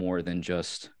involve more than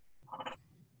just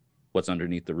what's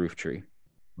underneath the roof tree.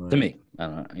 Right. To me, I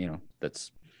don't know,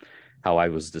 that's how I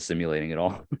was dissimulating it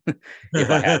all. If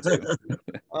I had to.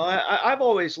 I've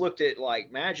always looked at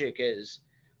like magic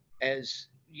as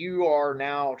you are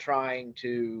now trying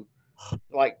to,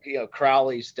 like,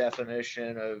 Crowley's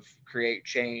definition of create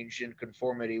change in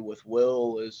conformity with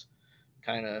will is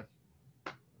kind of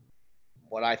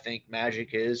what I think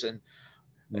magic is. And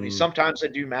I mean, sometimes I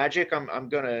do magic. I'm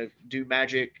going to do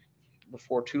magic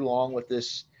before too long with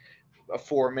this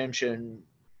aforementioned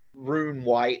rune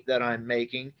white that I'm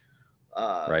making.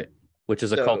 Right. Which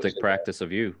is a cultic practice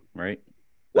of you, right?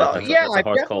 Well, I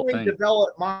definitely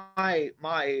developed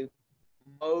my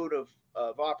mode of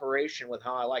operation with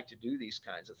how I like to do these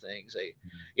kinds of things.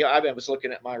 I was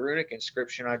looking at my runic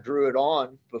inscription. I drew it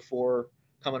on before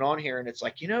coming on here, and it's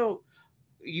like,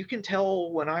 you can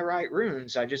tell when I write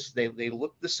runes, they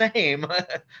look the same.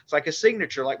 It's like a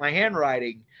signature, like my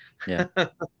handwriting. Yeah.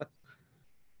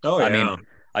 Oh, yeah. I mean,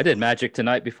 I did magic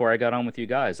tonight before I got on with you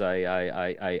guys.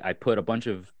 I put a bunch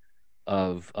of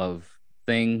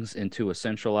things into a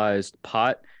centralized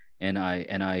pot, and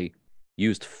I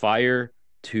used fire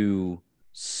to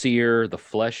sear the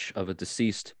flesh of a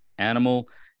deceased animal,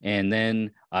 and then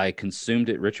I consumed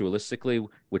it ritualistically,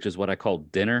 which is what I call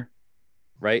dinner.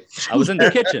 Right? I was in the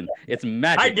kitchen. It's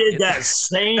magic. I did that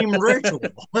same ritual.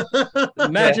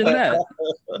 Imagine that.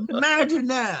 Imagine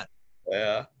that.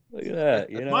 Yeah. Look at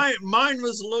that. Mine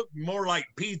was look more like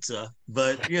pizza,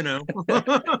 but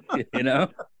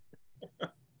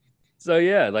So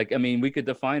yeah, like, I mean, we could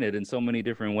define it in so many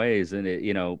different ways, and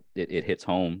it hits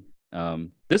home.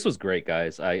 This was great,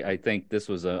 guys. I think this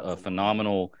was a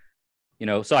phenomenal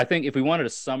So I think if we wanted to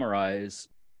summarize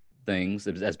things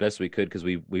as best we could, because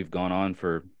we've gone on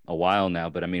for a while now,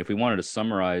 but I mean, if we wanted to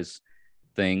summarize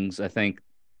things, I think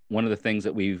one of the things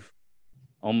that we've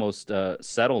almost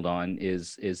settled on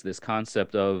is this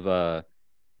concept of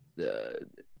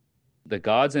the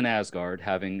gods in Asgard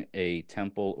having a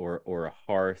temple or a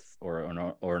hearth or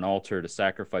an altar to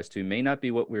sacrifice to may not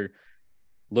be what we're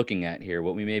looking at here.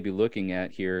 What we may be looking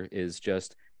at here is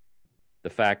just the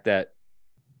fact that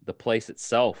the place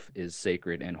itself is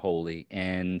sacred and holy,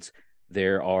 and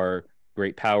there are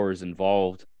great powers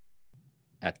involved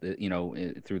at the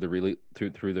through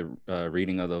the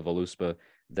reading of the Voluspa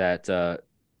that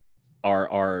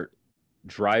are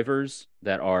drivers,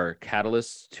 that are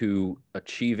catalysts to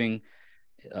achieving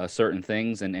certain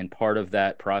things, and part of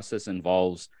that process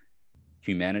involves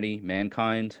humanity,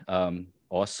 mankind,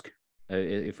 Osk,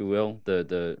 if we will,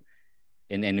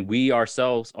 and we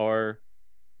ourselves are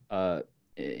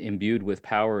imbued with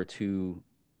power to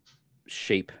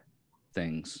shape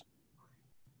things.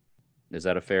 Is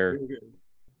that a fair?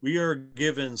 We are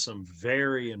given some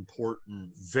very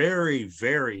important, very,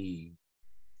 very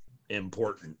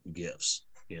important gifts,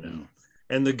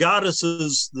 and the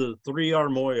goddesses, the three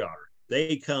Armoyar,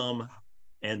 they come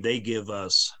and they give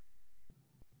us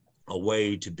a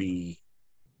way to be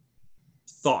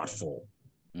thoughtful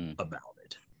about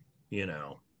it,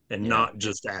 and not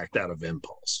just act out of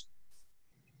impulse,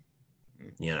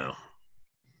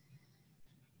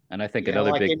 And I think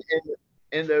another big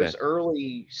in those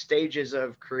early stages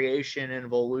of creation in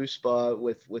Voluspa,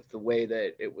 with the way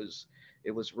that it was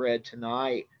read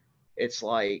tonight, it's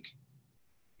like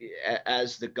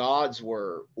as the gods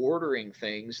were ordering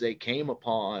things, they came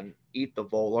upon Eat the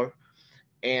Volar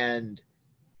and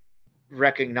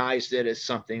recognized it as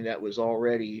something that was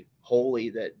already holy,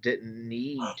 that didn't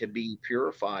need to be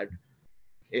purified.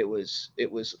 It was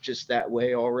just that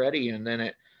way already, and then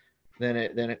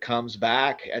it comes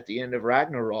back at the end of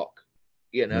Ragnarok.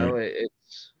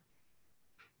 It's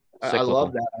I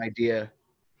love that idea.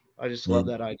 I just love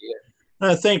that idea.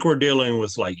 I think we're dealing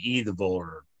with like evil,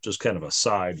 or just kind of a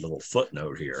side little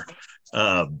footnote here.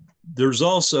 There's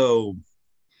also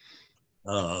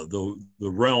the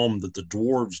realm that the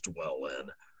dwarves dwell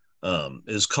in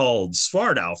is called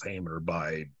Svartalfheimr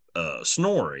by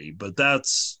Snorri, but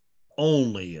that's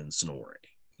only in Snorri,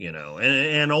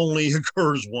 and only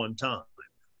occurs one time.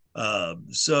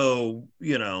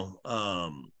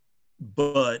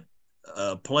 But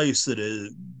a place that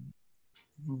is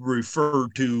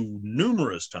referred to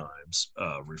numerous times,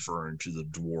 referring to the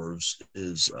dwarves,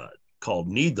 is called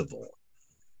Nidavel,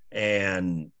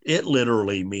 and it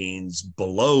literally means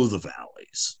below the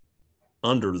valleys,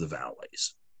 under the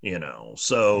valleys.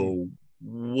 So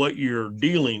what you're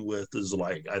dealing with is,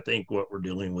 like, I think what we're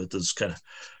dealing with is kind of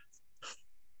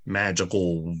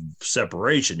magical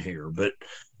separation here, but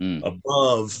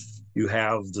above you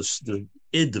have the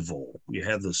Idvil, you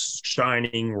have this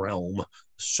shining realm,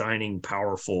 shining,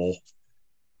 powerful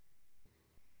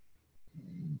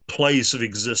place of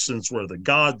existence where the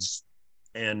gods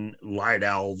and light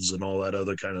elves and all that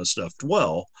other kind of stuff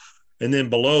dwell. And then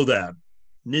below that,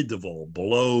 Nidavel,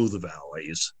 below the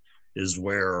valleys, is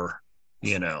where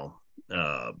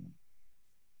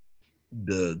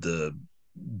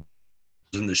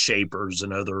the shapers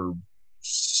and other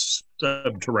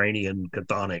subterranean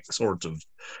chthonic sorts of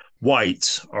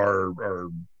whites are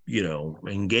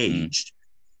engaged.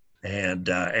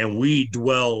 And we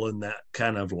dwell in that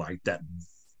kind of like that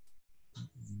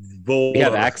we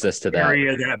have access to that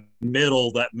area, that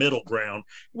middle ground.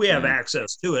 We have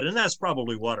access to it, and that's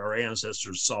probably what our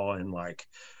ancestors saw in, like,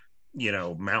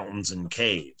 mountains and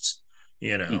caves,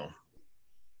 and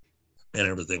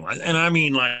everything like that. And I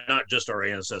mean, like, not just our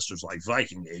ancestors like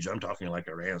Viking Age, I'm talking like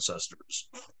our ancestors.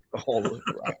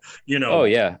 Oh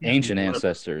yeah, ancient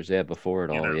ancestors, before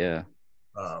it all.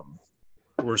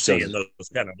 We're seeing those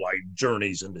kind of like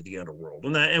journeys into the underworld,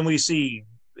 and we see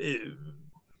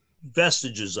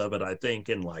vestiges of it, I think,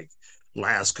 in like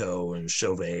Lascaux and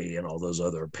Chauvet and all those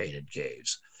other painted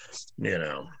caves,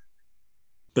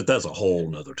 but that's a whole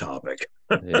nother topic.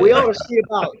 We ought to see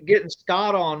about getting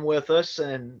Scott on with us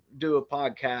and do a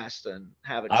podcast and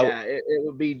have a chat. It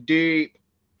would be deep.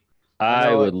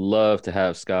 I would love to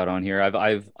have Scott on here.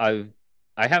 I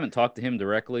haven't talked to him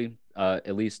directly,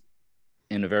 at least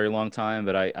in a very long time,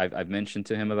 but I've mentioned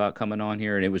to him about coming on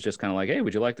here, and it was just kind of like, hey,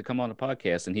 would you like to come on the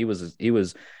podcast? And he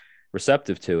was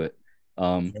receptive to it.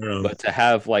 But to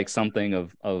have like something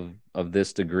of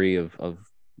this degree of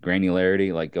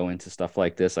granularity, like go into stuff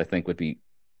like this, I think would be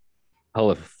hell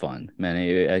of fun,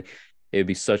 man. It'd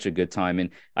be such a good time. And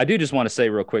I do just want to say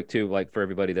real quick too, like for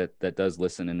everybody that does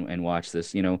listen and watch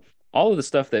this, all of the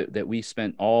stuff that we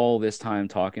spent all this time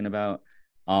talking about,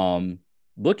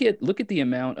 look at the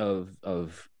amount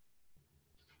of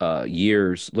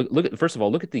years. Look at, first of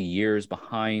all, look at the years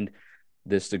behind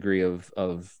this degree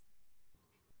of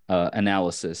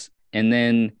analysis, and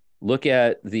then look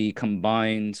at the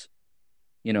combined,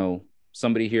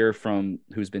 somebody here from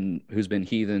who's been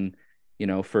heathen,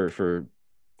 for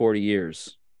 40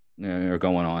 years, are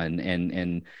going on,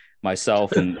 and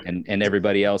myself and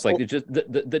everybody else. Like, it's just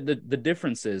the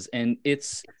differences, and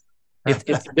it's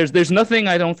there's nothing,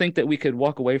 I don't think, that we could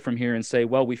walk away from here and say,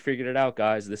 well, we figured it out,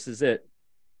 guys, this is it.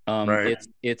 Right.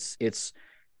 It's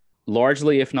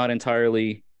largely, if not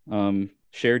entirely,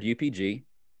 shared UPG,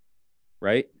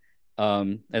 right?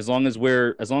 As long as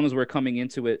we're coming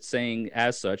into it saying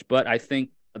as such. But I think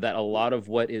that a lot of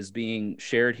what is being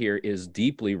shared here is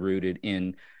deeply rooted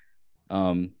in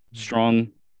strong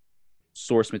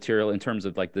source material in terms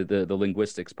of like the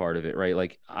linguistics part of it, right?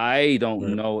 Like, I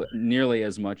don't know nearly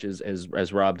as much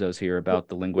as Rob does here about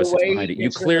the linguistics behind it. You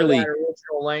clearly, that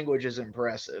original language is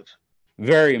impressive.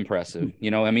 Very impressive.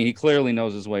 I mean, he clearly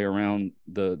knows his way around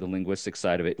the linguistic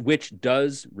side of it, which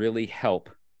does really help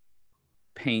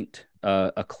paint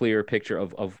a clear picture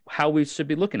of how we should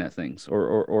be looking at things,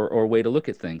 or way to look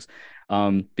at things.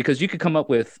 Because you could come up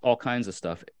with all kinds of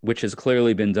stuff, which has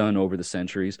clearly been done over the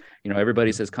centuries.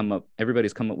 Everybody's come up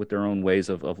with their own ways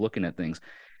of looking at things.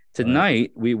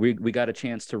 Tonight, we got a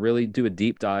chance to really do a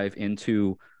deep dive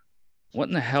into what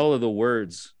in the hell are the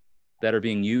words that are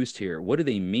being used here? What do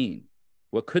they mean?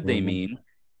 What could they mean?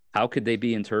 How could they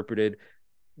be interpreted?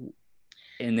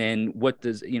 And then what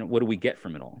do we get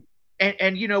from it all?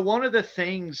 And one of the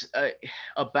things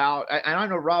about, and I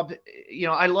know, Rob,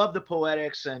 I love the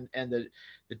poetics and the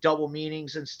double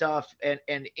meanings and stuff. And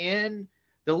in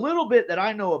the little bit that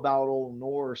I know about Old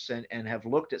Norse and have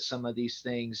looked at some of these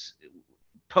things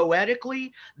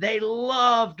poetically, they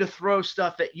love to throw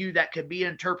stuff at you that could be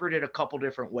interpreted a couple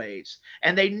different ways.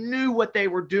 And they knew what they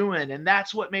were doing. And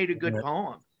that's what made a good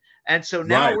poem. And so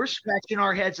now we're scratching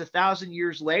our heads 1,000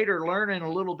 years later, learning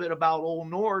a little bit about Old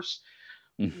Norse,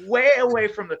 way away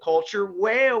from the culture,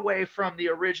 way away from the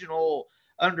original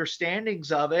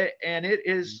understandings of it. And it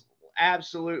is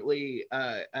absolutely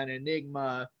an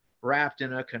enigma wrapped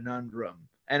in a conundrum.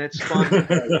 And it's fun.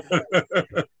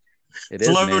 It is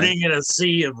floating in a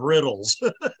sea of riddles.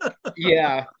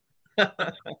 Yeah. that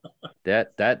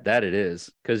it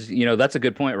is. Because, that's a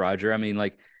good point, Roger. I mean,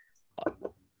 like,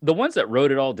 the ones that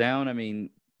wrote it all down, I mean,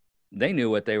 they knew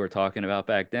what they were talking about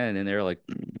back then, and they're like,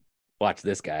 watch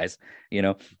this, guys.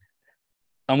 Watch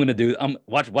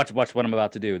what I'm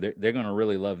about to do. They're going to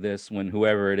really love this when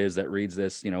whoever it is that reads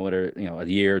this, whether, a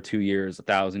year, 2 years,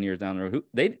 1,000 years down the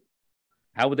road,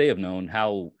 how would they have known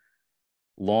how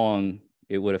long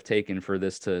it would have taken for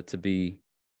this to be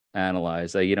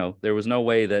analyzed? There was no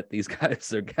way that these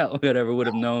guys or whatever would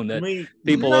have known that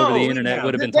people over the internet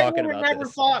would have been talking about this. They never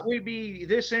thought we'd be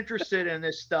this interested in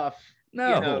this stuff.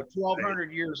 No,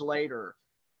 1,200 years later.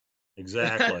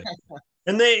 Exactly.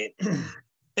 And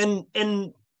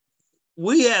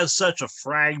we have such a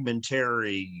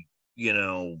fragmentary,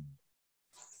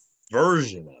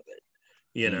 version of it.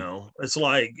 It's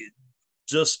like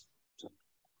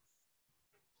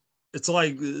it's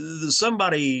like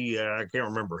somebody, I can't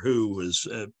remember who was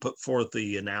put forth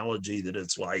the analogy that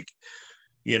it's like,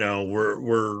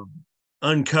 we're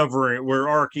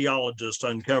archaeologists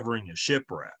uncovering a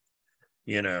shipwreck.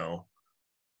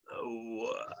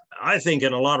 I think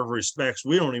in a lot of respects,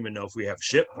 we don't even know if we have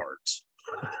ship parts.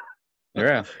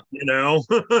 Yeah.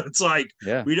 It's like,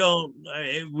 we don't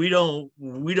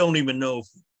even know if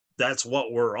that's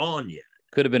what we're on yet.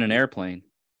 Could have been an airplane.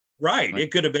 Right.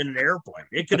 It could have been an airplane.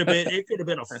 It could have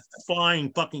been a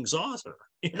flying fucking saucer,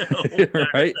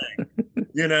 right.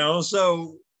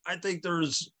 So I think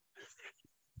there's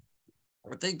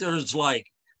like,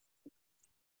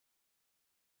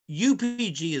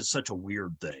 UPG is such a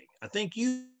weird thing. I think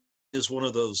you is one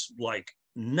of those like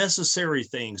necessary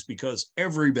things because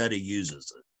everybody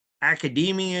uses it.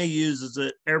 Academia uses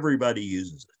it. Everybody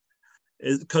uses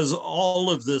it. Because all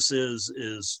of this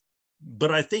is,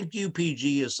 but I think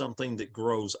UPG is something that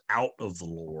grows out of the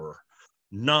lore,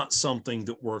 not something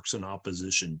that works in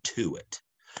opposition to it.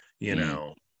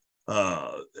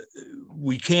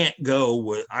 We can't go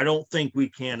with, I don't think we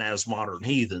can, as modern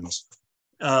heathens,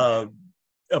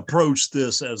 approach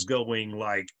this as going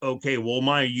like, okay, well,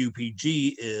 my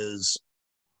UPG is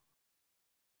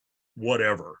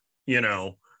whatever,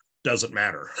 doesn't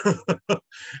matter.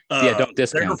 Don't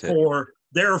discount it.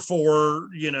 Therefore,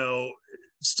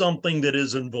 something that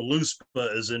is in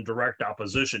Voluspa is in direct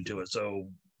opposition to it. So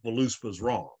Voluspa is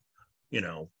wrong.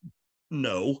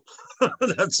 No,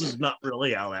 that's just not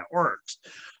really how that works.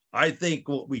 I think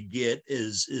what we get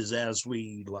is as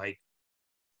we like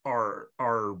our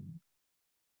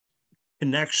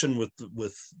connection with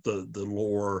the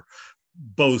lore,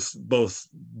 both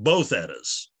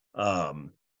Eddas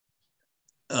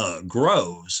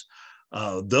grows,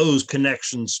 those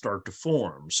connections start to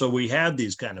form. So we have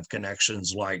these kind of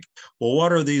connections like, well,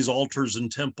 what are these altars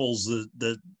and temples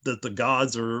that the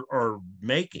gods are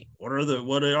making? What are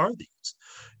these?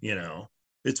 You know,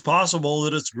 it's possible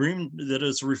that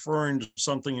it's referring to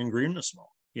something in Grimnismal,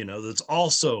 you know, that's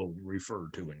also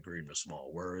referred to in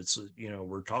Grimnismal, where it's, you know,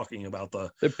 we're talking about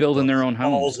they're building their own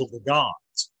halls homes of the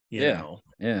gods, you know,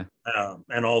 and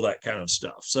all that kind of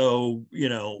stuff. So, you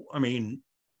know, I mean,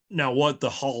 now what the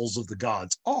halls of the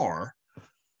gods are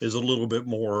is a little bit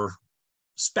more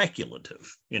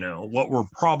speculative. You know, what we're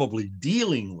probably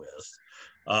dealing with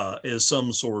is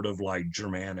some sort of like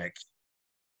Germanic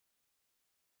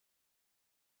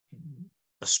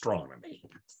astronomy,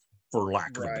 for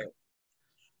lack of a better,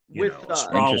 with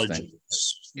astrology.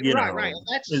 Right.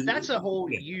 That's a whole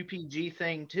UPG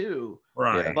thing too.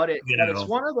 Right. But it's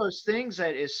one of those things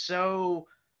that is so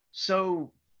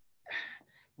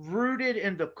rooted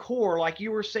in the core, like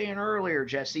you were saying earlier,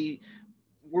 Jesse.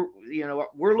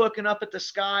 We're looking up at the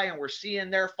sky and we're seeing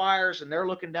their fires, and they're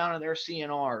looking down and they're seeing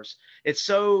ours. It's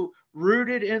so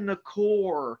rooted in the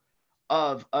core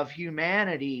of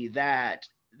humanity that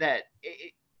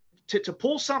to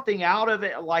pull something out of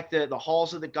it, like the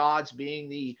halls of the gods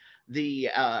being the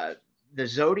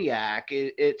zodiac,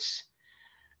 it's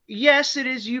yes, it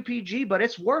is UPG, but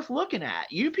it's worth looking at.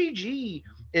 UPG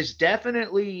is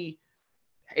definitely,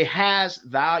 it has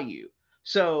value.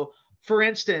 So for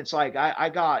instance, like I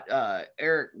got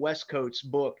Eric Westcoat's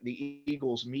book, The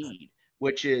Eagle's Mead,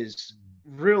 which is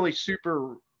really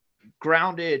super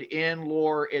grounded in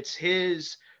lore. It's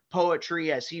his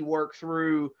poetry as he worked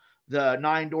through the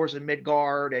 9 doors of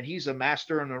Midgard, and he's a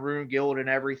master in the Rune Guild and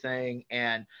everything.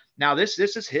 And now this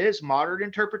is his modern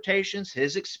interpretations,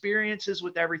 his experiences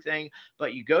with everything.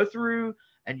 But you go through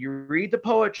and you read the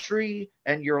poetry,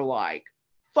 and you're like,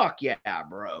 "Fuck yeah,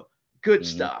 bro, good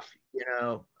stuff." You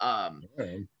know,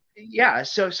 yeah.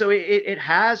 So it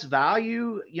has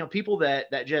value. You know, people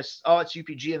that just, oh, it's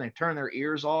UPG, and they turn their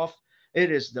ears off.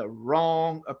 It is the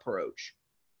wrong approach.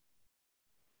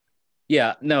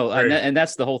 Yeah, no, and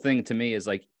that's the whole thing to me is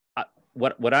like,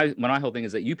 my whole thing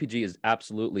is that UPG is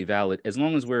absolutely valid as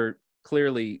long as we're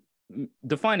clearly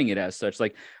defining it as such.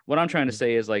 Like, what I'm trying to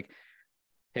say is like,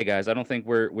 hey guys, I don't think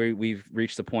we've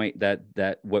reached the point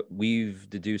that what we've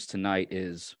deduced tonight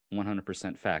is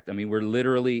 100% fact. I mean, we're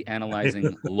literally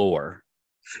analyzing lore.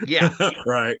 Yeah,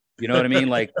 right. You know what I mean?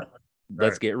 Like,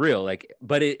 let's get real. Like,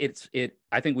 but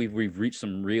I think we've reached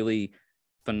some really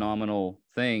phenomenal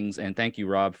things, and thank you,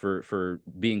 Rob, for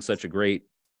being such a great,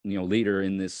 you know, leader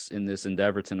in this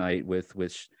endeavor tonight with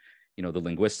you know, the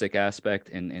linguistic aspect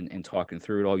and talking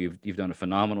through it all. You've done a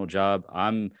phenomenal job.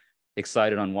 I'm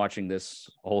excited on watching this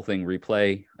whole thing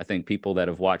replay. I think people that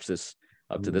have watched this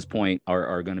up to this point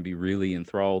are going to be really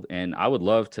enthralled, and I would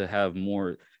love to have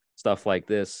more stuff like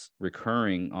this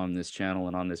recurring on this channel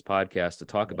and on this podcast to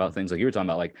talk about things like you were talking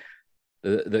about, like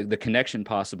the connection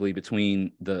possibly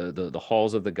between the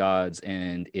halls of the gods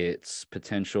and its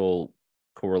potential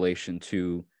correlation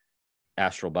to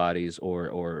astral bodies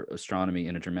or astronomy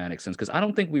in a Germanic sense, because I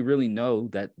don't think we really know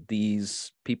that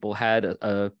these people had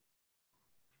that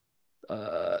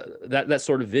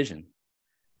sort of vision,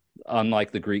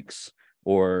 unlike the Greeks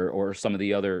or some of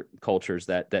the other cultures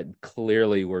that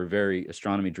clearly were very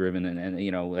astronomy driven, and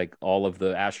you know, like all of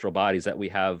the astral bodies that we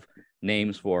have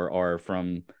names for are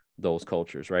from those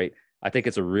cultures, right? I think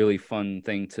it's a really fun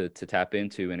thing to tap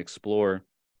into and explore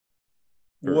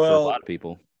for a lot of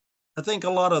people. I think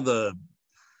a lot of the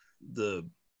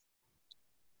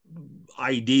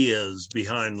ideas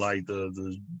behind like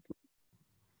the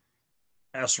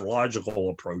astrological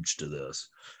approach to this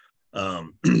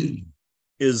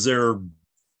is they're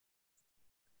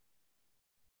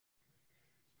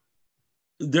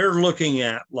looking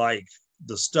at like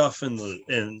the stuff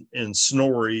in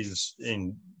Snorri's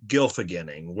in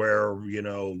Gylfaginning, where, you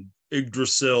know,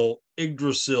 Yggdrasil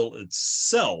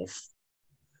itself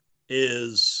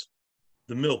is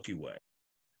the Milky Way.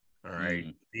 All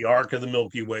right. The arc of the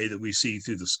Milky Way that we see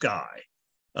through the sky.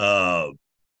 The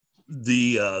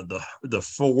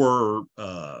 4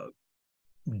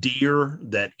 deer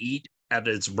that eat at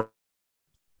its birth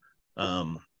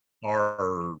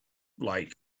are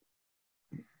like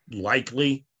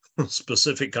likely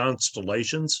specific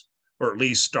constellations, or at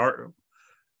least start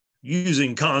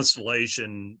using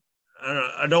constellation.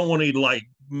 I don't want to like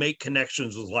make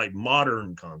connections with like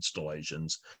modern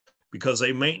constellations, because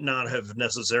they may not have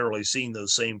necessarily seen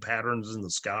those same patterns in the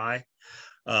sky,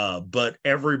 but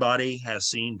everybody has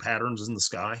seen patterns in the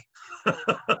sky.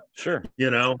 Sure.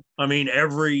 I mean,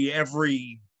 every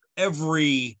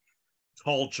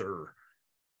culture,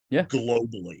 Yeah,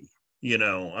 globally, I mean,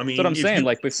 that's what I'm if saying. you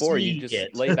Like before, you see just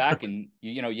it, lay back and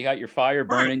you got your fire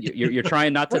burning. Right. You're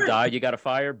trying not to Right. die. You got a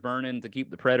fire burning to keep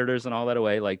the predators and all that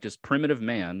away. Like just primitive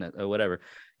man, whatever.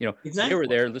 They were Exactly.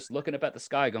 there just looking up at the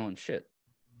sky, going, "Shit,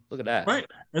 look at that." Right.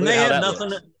 And Look they at how had that nothing.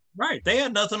 looks. Right. They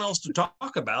had nothing else to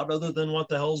talk about other than what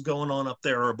the hell's going on up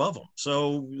there above them.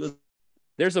 So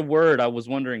There's a word I was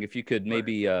wondering if you could Right.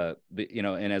 maybe,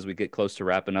 and as we get close to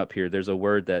wrapping up here, there's a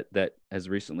word that has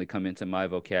recently come into my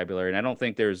vocabulary, and I don't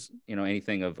think there's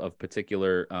anything of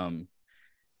particular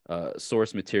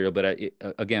source material, but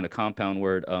again, a compound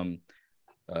word,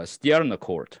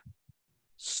 stjärnekort,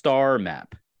 star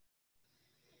map,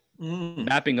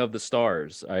 mapping of the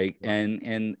stars. Right?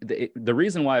 And the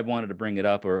reason why I wanted to bring it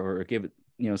up or give it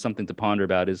something to ponder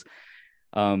about is,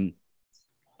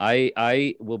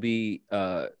 I will be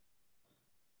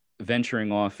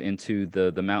venturing off into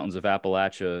the mountains of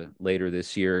Appalachia later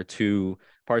this year to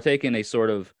partake in a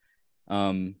sort of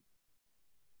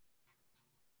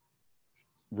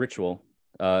ritual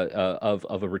of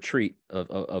a retreat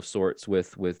of sorts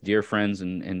with dear friends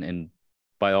and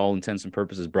by all intents and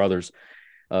purposes brothers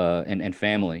and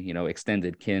family,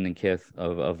 extended kin and kith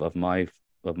of my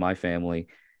family.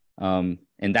 And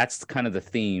that's kind of the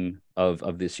theme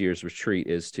of this year's retreat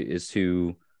is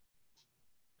to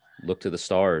look to the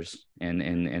stars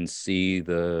and see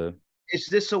the. Is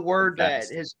this a word that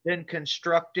vast. has been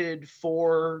constructed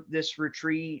for this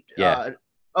retreat? Yeah.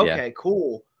 Okay, Yeah.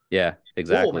 cool. Yeah,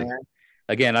 exactly. Cool, man.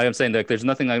 Again, I'm saying that there's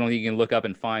nothing I don't think you can look up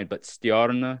and find, but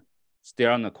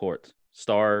Stjärnekort,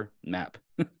 star map,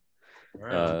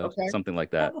 Okay. something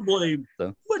like that. Probably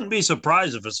So. wouldn't be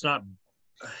surprised if it's not.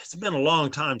 It's been a long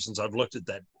time since I've looked at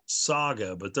that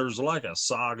saga, but there's like a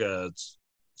saga. It's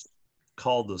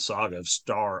called the Saga of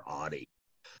Star Oddie,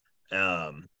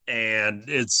 and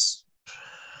it's.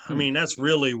 I mean, that's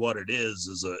really what it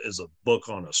is a book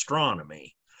on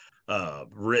astronomy,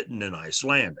 written in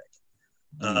Icelandic.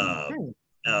 But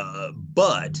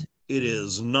it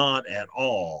is not at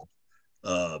all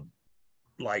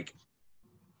like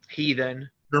Heathen.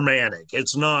 Germanic.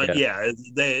 It's not. Yeah.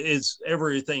 It's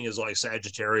everything is like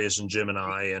Sagittarius and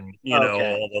Gemini, and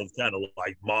Okay. all those kind of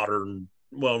like modern.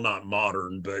 Well, not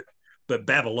modern, but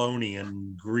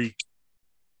Babylonian, Greek,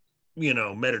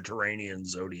 Mediterranean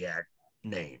zodiac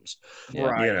names, Yeah.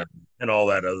 Right. and all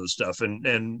that other stuff,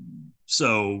 and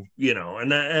so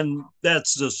and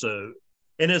that's just and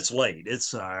it's late.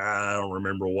 It's I don't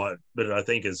remember what, but I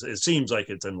think it seems like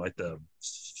it's in like the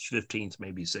 15th,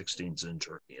 maybe 16th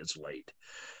century. It's late,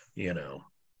 Yeah.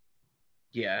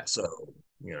 So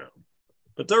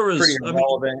but there was, Pretty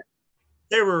relevant.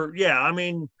 there were, I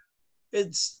mean,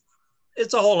 it's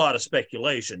a whole lot of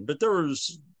speculation, but there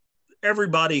was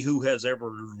everybody who has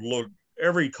ever looked,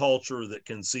 every culture that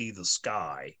can see the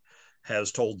sky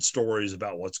has told stories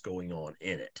about what's going on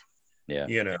in it. Yeah.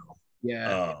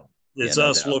 Yeah. It's no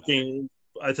us doubt. looking.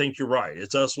 I think you're right.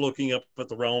 It's us looking up at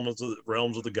the realms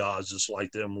of the gods, just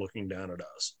like them looking down at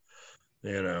us.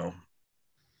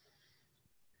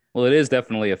 Well, it is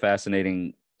definitely a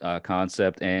fascinating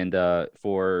concept, and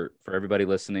for everybody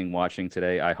listening, watching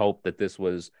today, I hope that this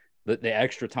was the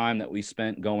extra time that we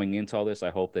spent going into all this. I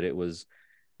hope that it was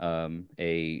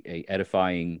a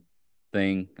edifying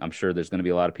thing. I'm sure there's going to be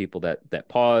a lot of people that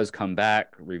pause, come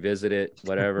back, revisit it,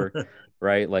 whatever.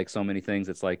 Right, like so many things.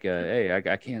 It's like, hey,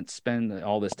 I can't spend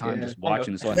all this time just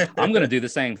watching this one. I'm going to do the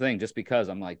same thing just because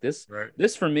I'm like this. Right.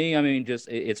 This for me, I mean, just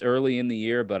it's early in the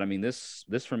year, but I mean, this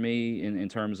for me in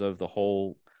terms of the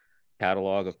whole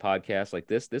catalog of podcasts, like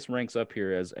this ranks up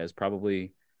here as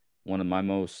probably one of my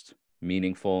most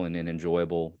meaningful and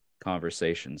enjoyable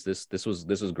conversations. This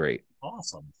was great.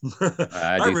 Awesome. I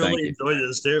I do thank really you. enjoyed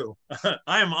this too.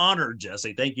 I am honored,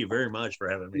 Jesse. Thank you very much for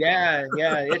having me. Yeah.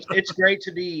 It's great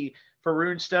to be for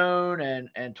Runestone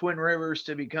and Twin Rivers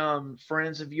to become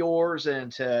friends of yours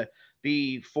and to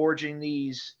be forging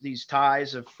these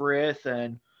ties of Frith.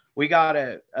 And we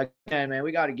gotta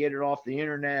get it off the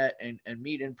internet and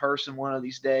meet in person one of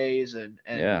these days and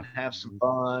have some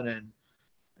fun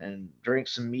and drink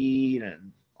some mead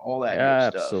and all that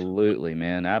good stuff. Absolutely,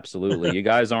 man. Absolutely. You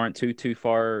guys aren't too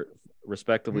far,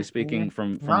 respectively speaking,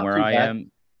 from Not where too I bad.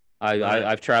 am.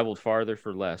 I've traveled farther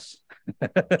for less.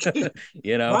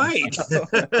 Right.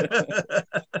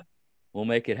 We'll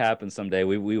make it happen someday.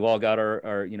 We've all got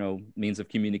our means of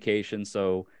communication.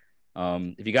 So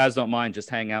If you guys don't mind, just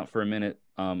hang out for a minute.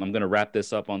 I'm going to wrap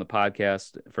this up on the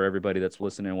podcast for everybody that's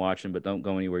listening and watching, but don't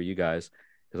go anywhere, you guys,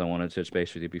 because I want to touch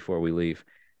base with you before we leave.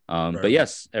 But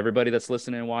yes, everybody that's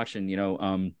listening and watching,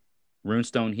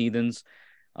 Runestone Heathens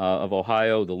of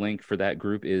Ohio, the link for that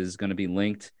group is going to be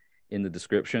linked in the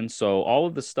description. So all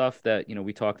of the stuff that,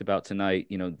 we talked about tonight,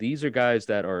 these are guys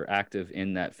that are active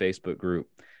in that Facebook group.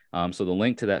 So the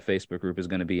link to that Facebook group is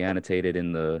going to be annotated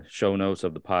in the show notes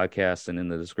of the podcast and in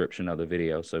the description of the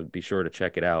video. So be sure to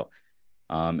check it out.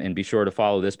 And be sure to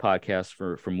follow this podcast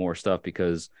for more stuff,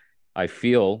 because I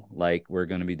feel like we're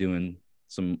going to be doing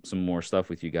some more stuff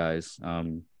with you guys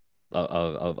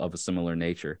of a similar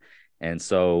nature. And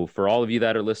so for all of you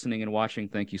that are listening and watching,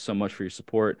 thank you so much for your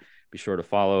support. Be sure to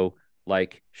follow,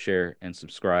 like, share, and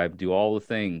subscribe. Do all the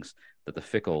things that the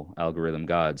fickle algorithm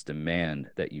gods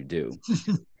demand that you do.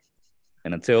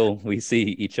 And until we see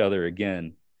each other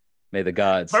again, may the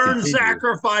gods burn continue.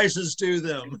 Sacrifices to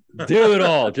them. Do it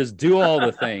all. Just do all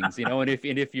the things, And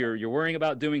if you're worrying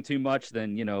about doing too much,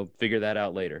 then figure that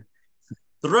out later.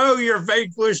 Throw your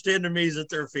vanquished enemies at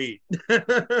their feet.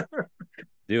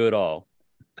 Do it all.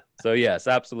 So yes,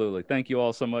 absolutely. Thank you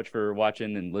all so much for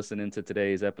watching and listening to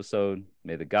today's episode.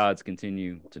 May the gods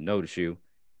continue to notice you,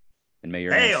 and may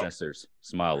your ancestors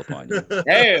smile upon you.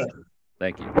 Hail.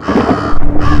 Thank you.